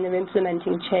day-to-day when they're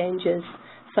implementing changes.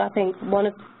 So I think one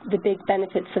of the big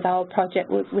benefits of our project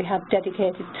was we had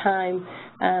dedicated time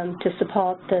to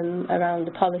support them around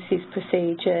the policies,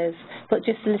 procedures, but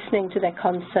just listening to their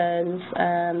concerns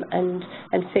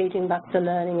and feeding back the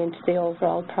learning into the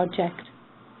overall project.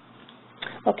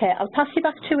 Okay, I'll pass you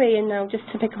back to Ian now just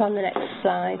to pick up on the next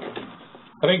slide.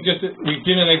 I think we've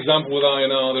given an example with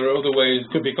INR. There are other ways,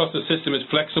 because the system is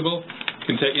flexible, you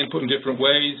can take input in different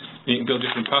ways, you can build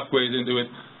different pathways into it.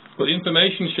 But the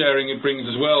information sharing it brings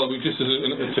as well,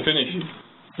 to finish,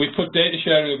 we've put data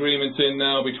sharing agreements in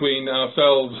now between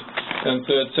ourselves and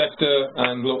third sector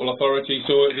and local authority,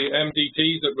 so the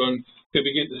MDTs that run can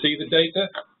begin to see the data.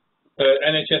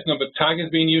 NHS number tag is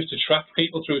being used to track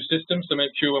people through systems to make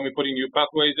sure when we're putting new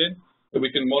pathways in that we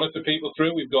can monitor people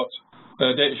through. We've got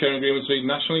data sharing agreements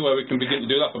nationally where we can begin to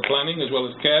do that for planning as well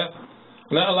as care.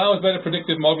 And that allows better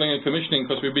predictive modelling and commissioning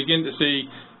because we begin to see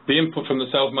the input from the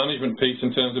self-management piece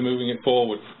in terms of moving it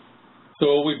forward.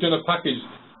 So we've done a package.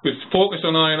 We've focused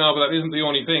on INR, but that isn't the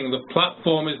only thing. The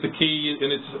platform is the key and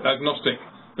it's agnostic.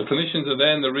 The clinicians are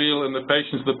then the real and the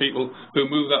patients are the people who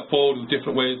move that forward with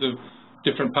different ways of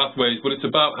different pathways, but it's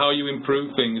about how you improve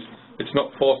things. It's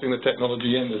not forcing the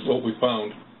technology in, is what we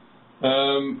found.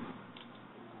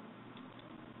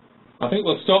 I think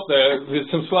we'll stop there. There's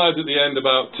some slides at the end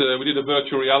about, we did a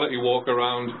virtual reality walk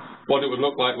around what it would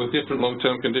look like with different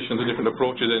long-term conditions and different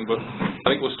approaches in, but I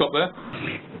think we'll stop there.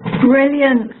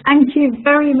 Brilliant. Thank you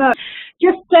very much.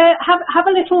 Just have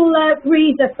a little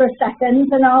breather for a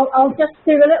second, and I'll just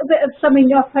do a little bit of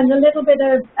summing up and a little bit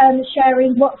of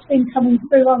sharing what's been coming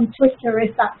through on Twitter,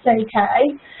 if that's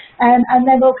okay. And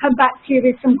then we'll come back to you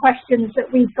with some questions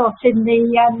that we've got in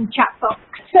the chat box.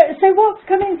 So what's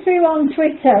coming through on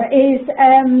Twitter is,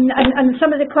 and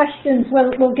some of the questions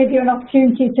will give you an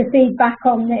opportunity to feed back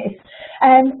on this,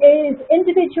 is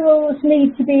individuals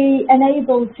need to be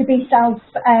enabled to be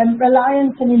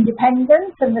self-reliant and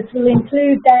independent, and this will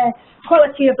include their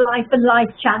quality of life and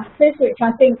life chances, which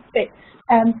I think fits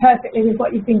perfectly with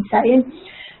what you've been saying.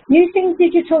 Using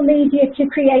digital media to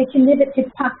create innovative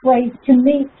pathways to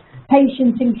meet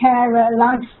patient and carer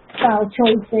lifestyle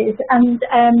choices. And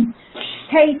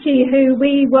Katie, who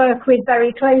we work with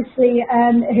very closely,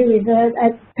 who is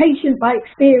a patient by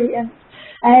experience,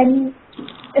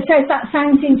 says that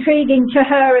sounds intriguing to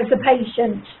her as a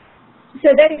patient.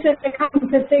 So those are the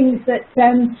kinds of things that,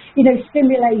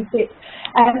 stimulate it.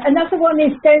 Another one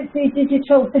is don't do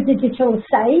digital for digital's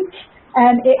sake.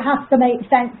 It has to make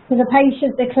sense to the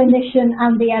patient, the clinician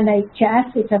and the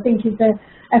NHS, which I think is a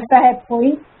fair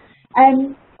point.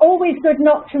 Always good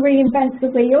not to reinvent the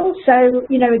wheel. So,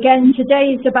 again,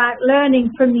 today is about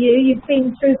learning from you. You've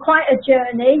been through quite a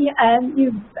journey.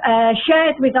 You've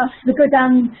shared with us the good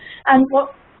and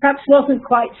what perhaps wasn't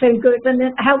quite so good, and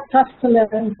it helped us to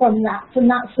learn from that, and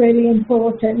that's really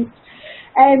important.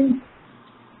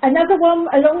 Another one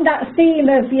along that theme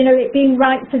of, it being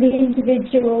right for the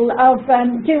individual of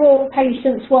do all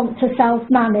patients want to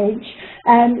self-manage?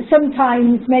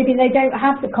 Sometimes maybe they don't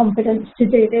have the confidence to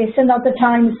do this, and other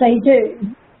times they do.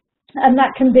 And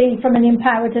that can be from an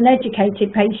empowered and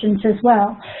educated patient as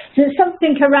well. So there's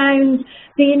something around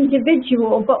the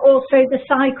individual, but also the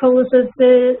cycles of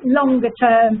the longer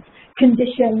term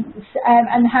conditions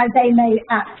and how they may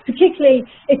act, particularly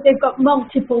if they've got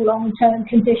multiple long-term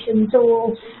conditions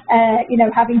or,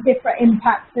 having different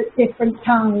impacts at different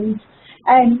times.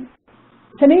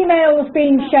 Some emails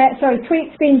being shared,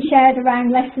 tweets being shared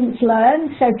around lessons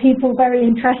learned, so people very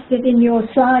interested in your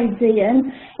slides,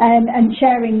 Ian, and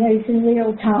sharing those in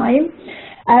real time.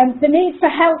 The need for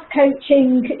health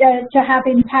coaching to have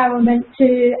empowerment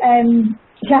to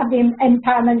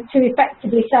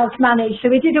effectively self-manage. So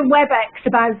we did a WebEx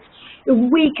about a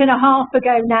week and a half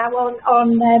ago now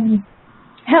on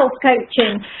health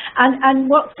coaching, and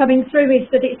what's coming through is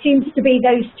that it seems to be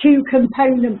those two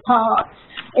component parts,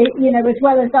 as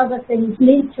well as other things,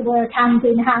 need to work hand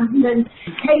in hand. And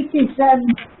Katie's done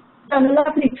a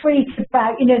lovely tweet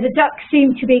about, the ducks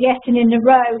seem to be getting in a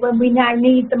row when we now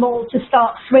need them all to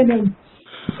start swimming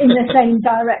in the same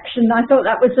direction. I thought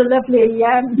that was a lovely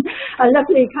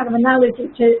kind of analogy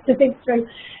to think through.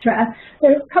 There are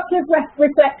a couple of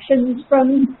reflections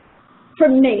from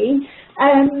me.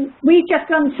 We've just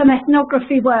done some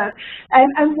ethnography work,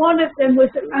 and one of them was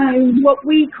around what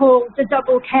we call the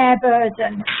double care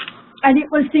burden. And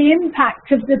it was the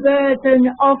impact of the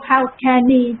burden of healthcare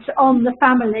needs on the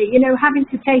family, having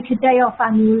to take a day off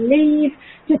annual leave,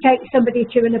 to take somebody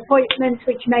to an appointment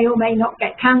which may or may not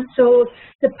get cancelled,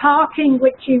 the parking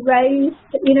which you raised,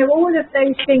 all of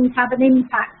those things have an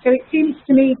impact. So it seems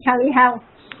to me telehealth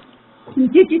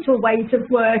and digital ways of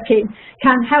working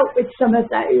can help with some of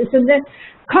those. And the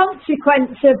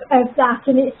consequence of that,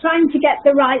 and it's trying to get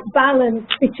the right balance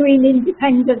between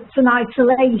independence and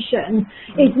isolation,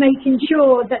 is making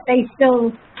sure that they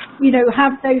still,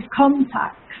 have those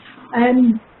contacts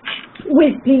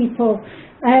with people.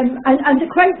 And the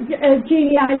quote,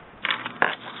 Jeannie,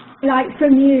 like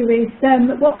from you is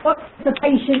what does the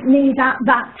patient need at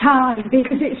that time,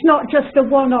 because it's not just a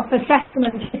one-off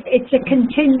assessment, it's a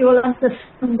continual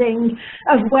understanding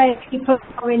of where people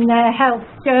are in their health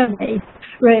journey,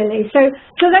 really. So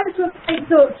those were my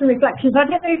thoughts and reflections. I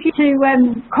don't know if you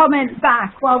to comment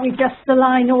back while we just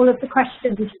align all of the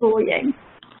questions for you.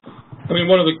 I mean,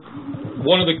 one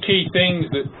of the key things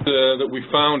that we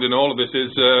found in all of this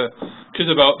is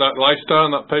about that lifestyle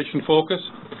and that patient focus.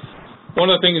 One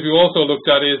of the things we also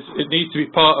looked at is it needs to be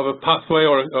part of a pathway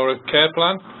or a care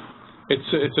plan.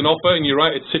 It's an offer, and you're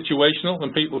right, it's situational,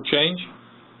 and people change.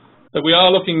 But we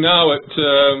are looking now at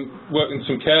working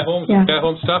some care homes, care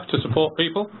home staff to support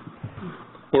people.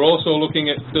 We're also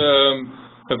looking at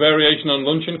a variation on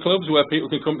luncheon clubs where people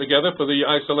can come together for the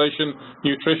isolation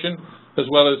nutrition, as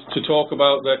well as to talk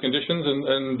about their conditions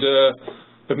and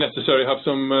if necessary, have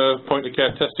some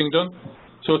point-of-care testing done.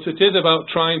 So it is about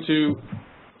trying to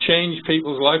change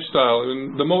people's lifestyle,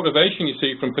 and the motivation you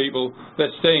see from people, they're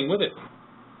staying with it,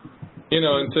 you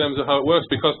know, in terms of how it works,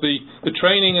 because the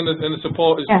training and the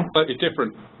support is slightly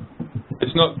different.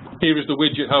 It's not, here is the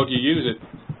widget, how do you use it?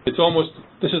 It's almost,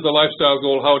 this is the lifestyle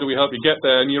goal, how do we help you get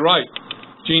there? And you're right,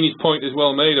 Jeannie's point is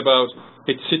well made about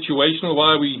it's situational.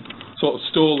 Why we sort of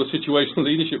stole the situational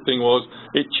leadership thing was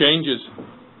it changes,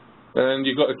 and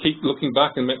you've got to keep looking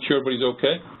back and make sure everybody's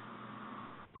okay.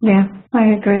 Yeah,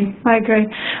 I agree.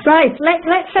 Right,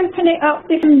 let's open it up.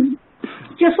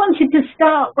 Just wanted to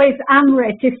start with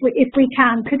Amrit, if we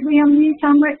can. Could we unmute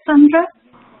Amrit, Sandra?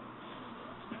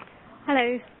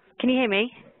 Hello, can you hear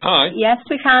me? Hi. Yes,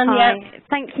 we can. Hi. Yeah.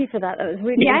 Thank you for that. That was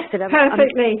really interesting.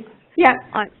 Perfectly.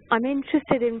 I'm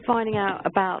interested in finding out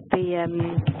about the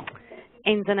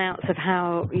ins and outs of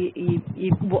how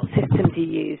what systems you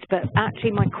use. But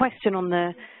actually, my question on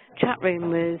the chat room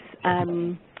was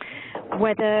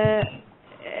whether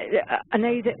I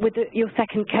know that with your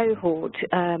second cohort,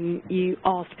 you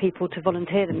asked people to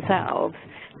volunteer themselves,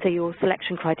 so your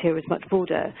selection criteria is much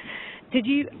broader. Did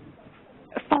you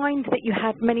find that you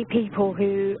had many people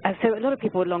who, so a lot of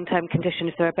people with long-term conditions,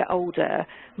 if they're a bit older,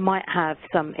 might have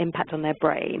some impact on their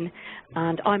brain,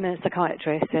 and I'm a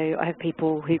psychiatrist, so I have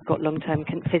people who've got long-term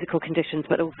physical conditions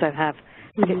but also have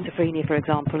schizophrenia, for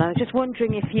example, and I was just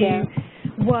wondering if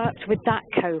you worked with that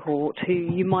cohort who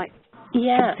you might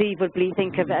conceivably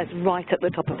think of as right at the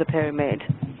top of the pyramid.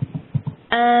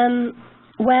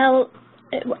 Well,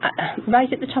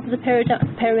 right at the top of the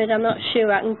pyramid, I'm not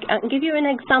sure. I can give you an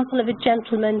example of a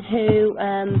gentleman who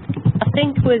I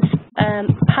think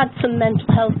had some mental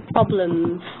health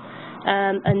problems,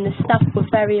 and the staff were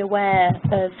very aware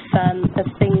of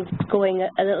things going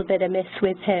a little bit amiss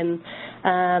with him,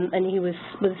 and we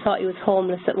thought he was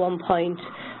homeless at one point.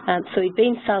 So he'd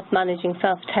been self-managing,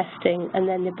 self-testing, and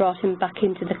then they brought him back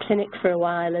into the clinic for a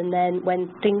while, and then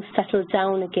when things settled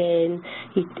down again,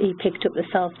 he picked up the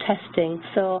self-testing.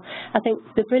 So I think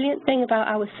the brilliant thing about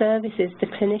our service is the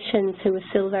clinicians who are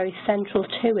still very central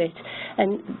to it,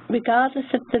 and regardless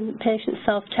of the patient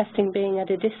self-testing being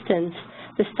at a distance,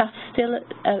 the staff still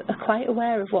are quite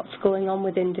aware of what's going on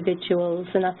with individuals,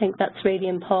 and I think that's really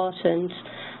important.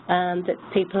 That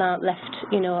people aren't left,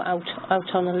 you know, out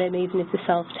on a limb, even if they're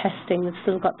self-testing. They've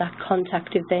still got that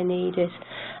contact if they need it.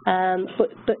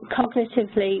 But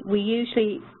cognitively, we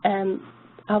usually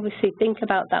obviously think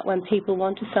about that when people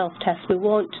want to self-test. We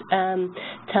won't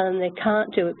tell them they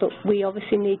can't do it, but we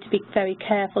obviously need to be very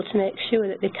careful to make sure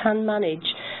that they can manage.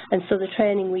 And so the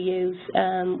training we use,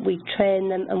 we train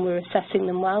them and we're assessing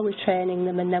them while we're training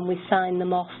them, and then we sign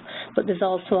them off. But there's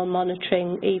also a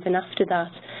monitoring even after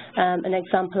that. An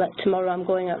example, tomorrow I'm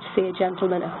going out to see a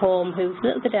gentleman at home who's a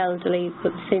little bit elderly,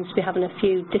 but seems to be having a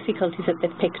few difficulties that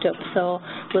they've picked up. So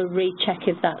we'll recheck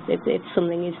if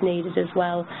something is needed as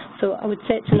well. So I would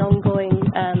say it's an ongoing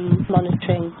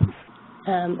monitoring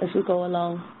as we go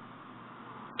along.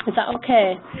 Is that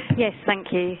okay? Yes, thank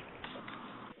you.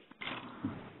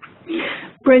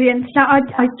 Brilliant. Now,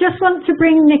 I just want to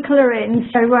bring Nicola in.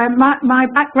 So my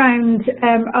background,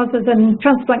 other than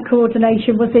transplant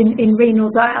coordination, was in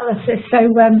renal dialysis. So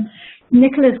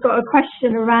Nicola's got a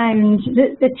question around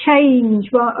the change.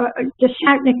 Well, just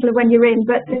shout, Nicola, when you're in.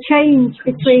 But the change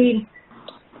between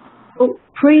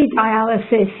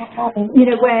pre-dialysis, you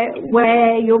know,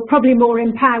 where you're probably more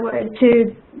empowered,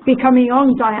 to becoming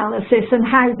on dialysis and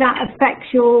how that affects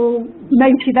your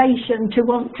motivation to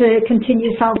want to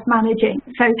continue self-managing.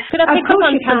 So, could I pick up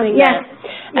on something? Yes.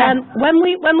 When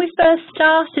we first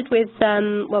started with,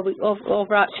 we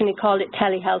overarchingly called it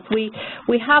telehealth, we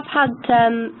have had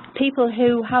people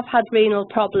who have had renal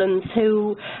problems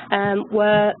who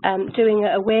were doing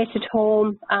a wait at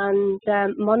home and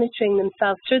monitoring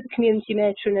themselves through the community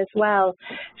matron as well,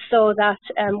 so that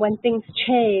when things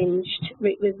changed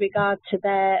with regard to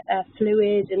their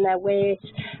fluid and their weight,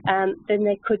 then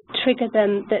they could trigger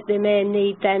them that they may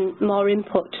need then more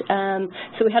input.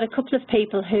 So we had a couple of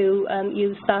people who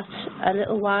used that a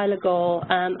little while ago.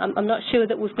 I'm not sure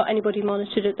that we've got anybody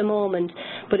monitored at the moment,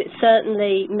 but it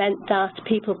certainly meant that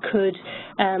people could,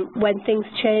 when things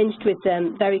changed with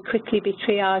them, very quickly be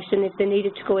triaged, and if they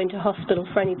needed to go into hospital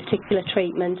for any particular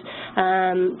treatment,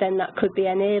 then that could be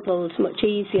enabled much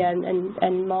easier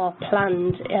and more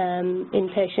planned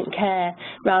inpatient care,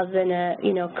 rather than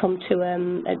come to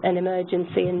an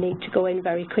emergency and need to go in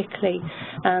very quickly.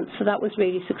 So that was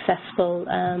really successful.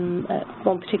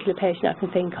 One particular patient I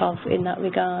can think of in that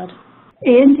regard.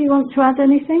 Ian, do you want to add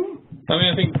anything?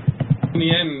 I think in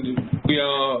the end we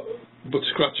are but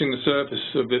scratching the surface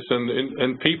of this,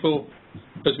 and people,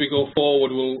 as we go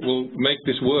forward, will make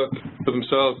this work for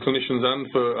themselves, clinicians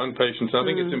and patients. I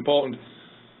think it's important.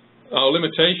 Our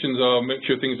limitations are make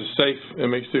sure things are safe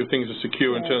and make sure things are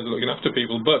secure in terms of looking after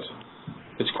people, but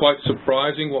it's quite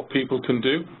surprising what people can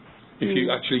do if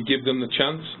you actually give them the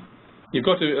chance. You've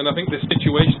got to, and I think the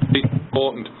situation is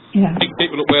important. Pick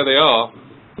people up where they are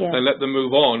and let them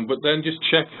move on, but then just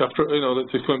check after, that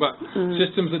they're coming back.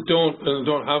 Systems that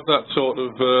don't have that sort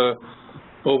of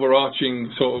overarching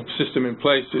sort of system in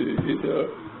place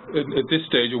at this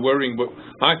stage are worrying, but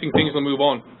I think things will move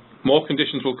on. More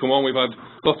conditions will come on. We've had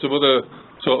lots of other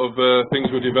sort of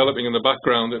things we're developing in the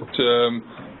background that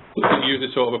use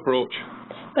this sort of approach.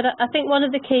 But I think one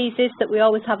of the keys is that we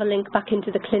always have a link back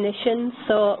into the clinicians.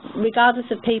 So regardless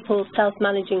of people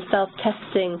self-managing,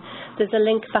 self-testing, there's a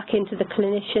link back into the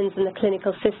clinicians and the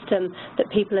clinical system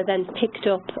that people are then picked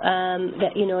up,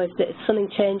 that, if something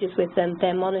changes with them,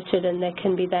 they're monitored and they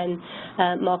can be then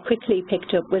more quickly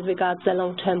picked up with regards to their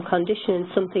long-term condition and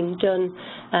something done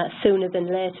sooner than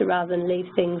later, rather than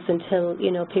leave things until,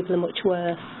 people are much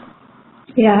worse.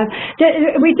 Yeah,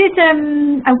 we did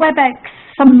a WebEx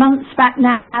some months back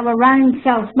now around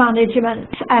self-management,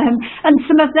 and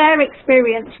some of their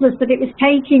experience was that it was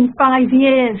taking 5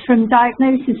 years from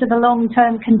diagnosis of a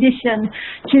long-term condition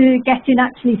to getting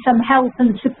actually some help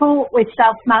and support with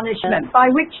self-management,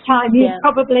 by which time you've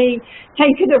probably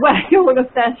taken away all of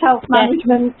their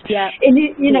self-management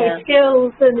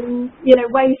skills and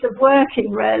ways of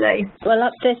working, really. Well,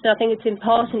 that's it. I think it's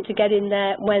important to get in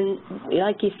there when,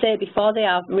 like you say, before they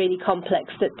are really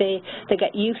complex, that they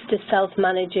get used to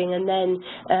self-managing, and then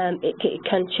it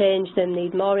can change. They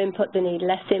need more input, they need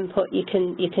less input. You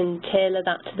can tailor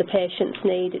that to the patient's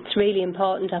need. It's really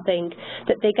important, I think,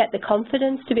 that they get the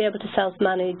confidence to be able to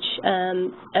self-manage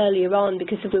earlier on,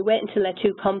 because if we wait until they're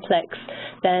too complex,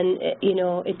 then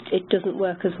it doesn't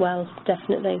work as well,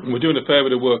 definitely. We're doing a fair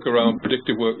bit of work around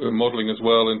predictive work modelling as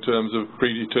well, in terms of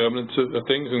predeterminants of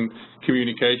things and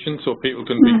communication, so people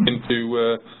can begin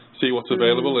to see what's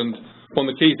available. And one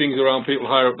of the key things around people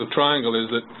higher up the triangle is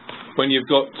that when you've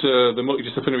got the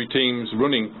multidisciplinary teams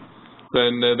running,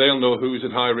 then they'll know who's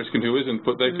at high risk and who isn't,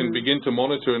 but they can begin to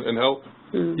monitor and help.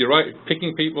 You're right,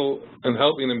 picking people and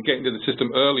helping them get into the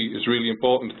system early is really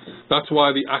important. That's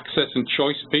why the access and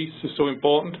choice piece is so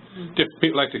important. Different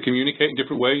people like to communicate in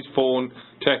different ways: phone,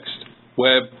 text,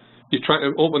 web. You're trying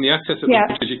to open the access as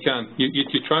much as you can.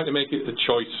 You're trying to make it a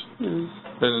choice.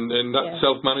 And that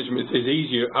self-management is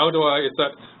easier. It's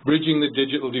that bridging the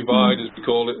digital divide, as we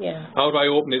call it. How do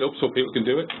I open it up so people can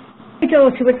do it? My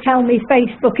daughter would tell me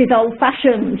Facebook is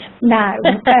old-fashioned now,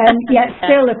 yet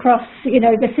still across,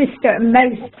 the system,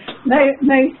 most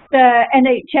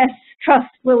NHS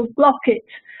trusts will block it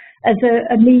as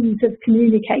a means of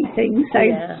communicating. So.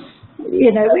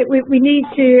 We need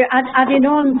to, adding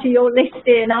on to your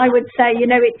listing, I would say,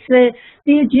 it's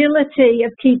the agility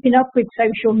of keeping up with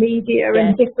social media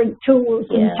and different tools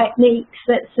and techniques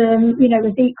that's,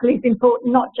 is equally as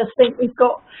important. Not just think we've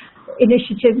got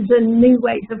initiatives and new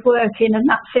ways of working and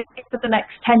that's it for the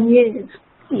next 10 years.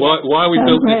 Why we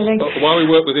built this, why we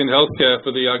work within healthcare for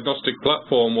the agnostic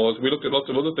platform was we looked at lots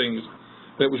of other things.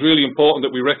 It was really important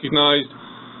that we recognised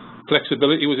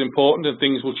flexibility was important and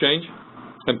things will change.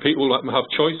 And people have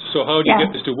choice. So how do you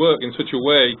get this to work in such a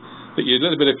way that you're a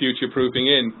little bit of future-proofing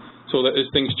in, so that as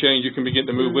things change, you can begin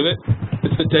to move with it?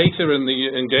 It's the data and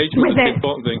the engagement that's the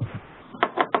important thing.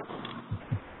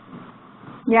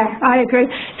 Yeah, I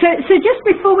agree. So just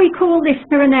before we call this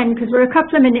to an end, because we're a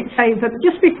couple of minutes over, but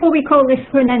just before we call this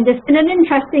to an end, there's been an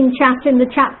interesting chat in the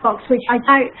chat box, which I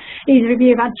doubt either of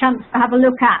you have had a chance to have a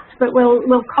look at, but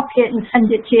we'll copy it and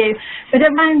send it to you. But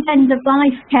around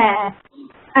end-of-life care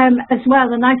as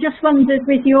well, and I just wondered,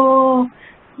 with your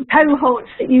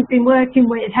cohorts that you've been working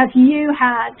with, have you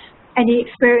had any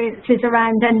experiences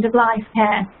around end-of-life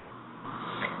care?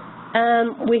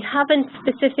 We haven't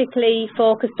specifically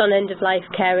focused on end-of-life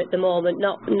care at the moment,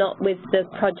 not with the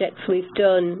projects we've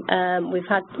done. We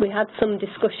had some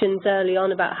discussions early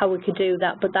on about how we could do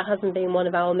that, but that hasn't been one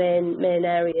of our main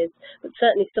areas. But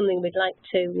certainly something we'd like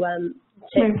to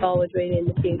take forward really in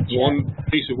the future. One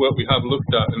piece of work we have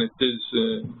looked at, and it is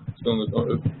still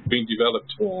being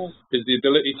developed, is the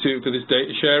ability to this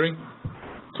data sharing.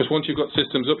 Because once you've got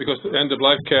systems up, because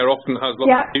end-of-life care often has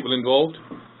lots of people involved.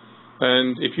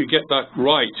 And if you get that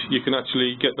right, you can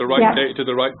actually get the right data to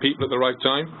the right people at the right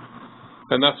time.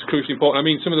 And that's crucially important. I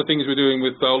mean, some of the things we're doing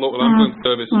with our local ambulance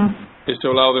service is to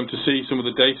allow them to see some of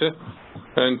the data.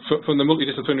 And from the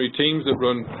multidisciplinary teams that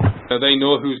run, they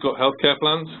know who's got healthcare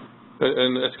plans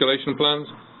and escalation plans.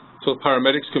 So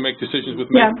paramedics can make decisions with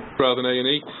me rather than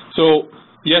A&E. So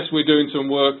yes, we're doing some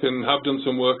work and have done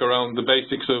some work around the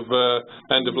basics of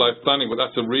end-of-life planning, but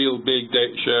that's a real big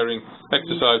data sharing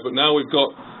exercise. But now we've got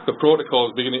the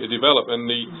protocols beginning to develop and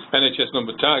the NHS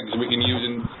number tags we can use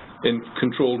in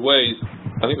controlled ways.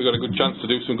 I think we've got a good chance to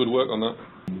do some good work on that.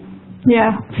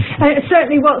 Yeah,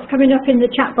 certainly what's coming up in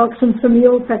the chat box and from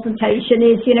your presentation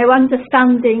is, you know,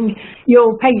 understanding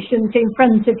your patient in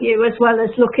front of you, as well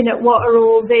as looking at what are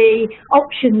all the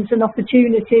options and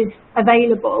opportunities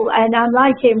available. And I'm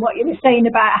liking what you were saying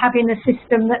about having a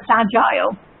system that's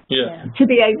agile to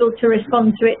be able to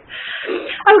respond to it.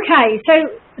 Okay,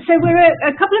 so we're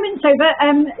a couple of minutes over.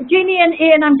 Jeannie and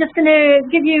Ian, I'm just going to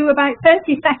give you about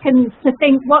 30 seconds to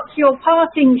think what's your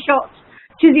parting shot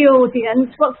to the audience.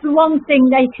 What's the one thing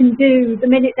they can do the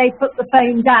minute they put the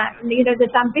phone down? You know,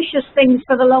 there's ambitious things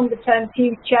for the longer term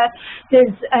future,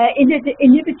 there's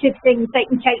innovative things they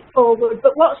can take forward,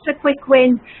 but what's the quick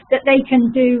win that they can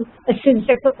do as soon as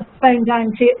they put the phone down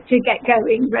to get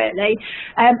going, really?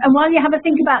 And while you have a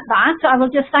think about that, I will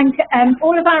just thank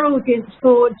all of our audience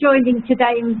for joining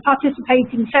today and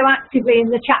participating so actively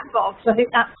in the chat box. I think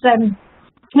that's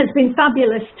it's been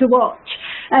fabulous to watch,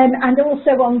 and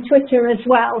also on Twitter as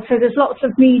well. So there's lots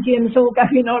of mediums all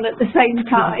going on at the same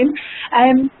time.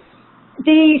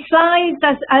 The slides,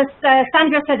 as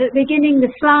Sandra said at the beginning, the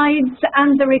slides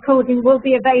and the recording will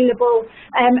be available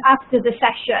after the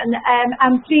session.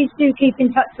 And please do keep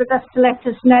in touch with us to let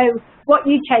us know what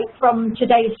you take from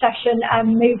today's session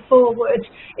and move forward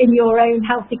in your own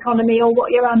health economy, or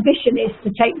what your ambition is to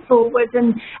take forward,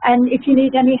 and if you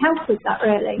need any help with that,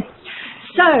 really.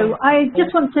 So I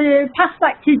just want to pass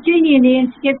back to Jeannie and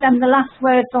Ian to give them the last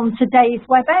words on today's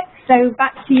WebEx. So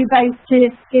back to you both to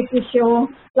give us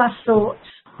your last thoughts.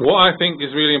 What I think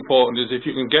is really important is if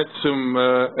you can get some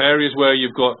areas where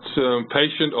you've got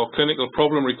patient or clinical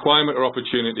problem, requirement or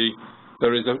opportunity,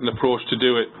 there is an approach to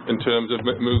do it in terms of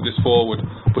move this forward.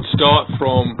 But start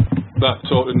from that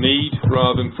sort of need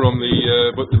rather than from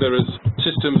the, but there is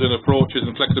systems and approaches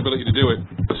and flexibility to do it.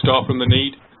 But start from the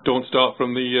need. Don't start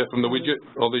from the widget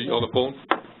or the phone.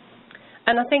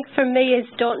 And I think for me is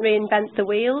don't reinvent the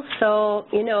wheel. So,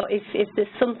 you know, if there's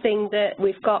something that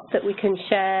we've got that we can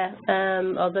share,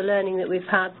 or the learning that we've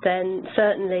had, then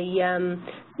certainly,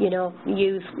 you know,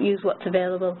 use what's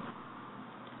available.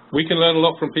 We can learn a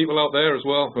lot from people out there as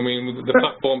well. I mean, the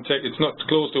platform it's not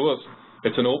closed to us.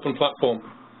 It's an open platform.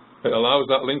 It allows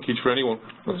that linkage for anyone.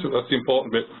 That's the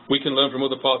important bit. We can learn from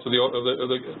other parts of the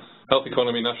health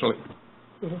economy nationally.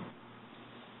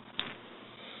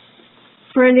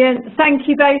 Brilliant. Thank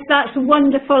you both. That's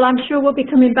wonderful. I'm sure we'll be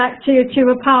coming back to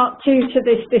a part 2 to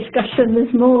this discussion.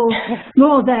 There's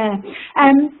more there.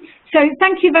 So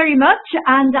thank you very much.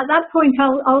 And at that point,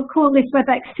 I'll call this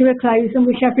WebEx to a close and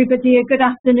wish everybody a good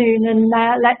afternoon. And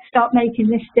let's start making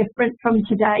this different from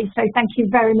today. So thank you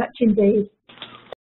very much indeed.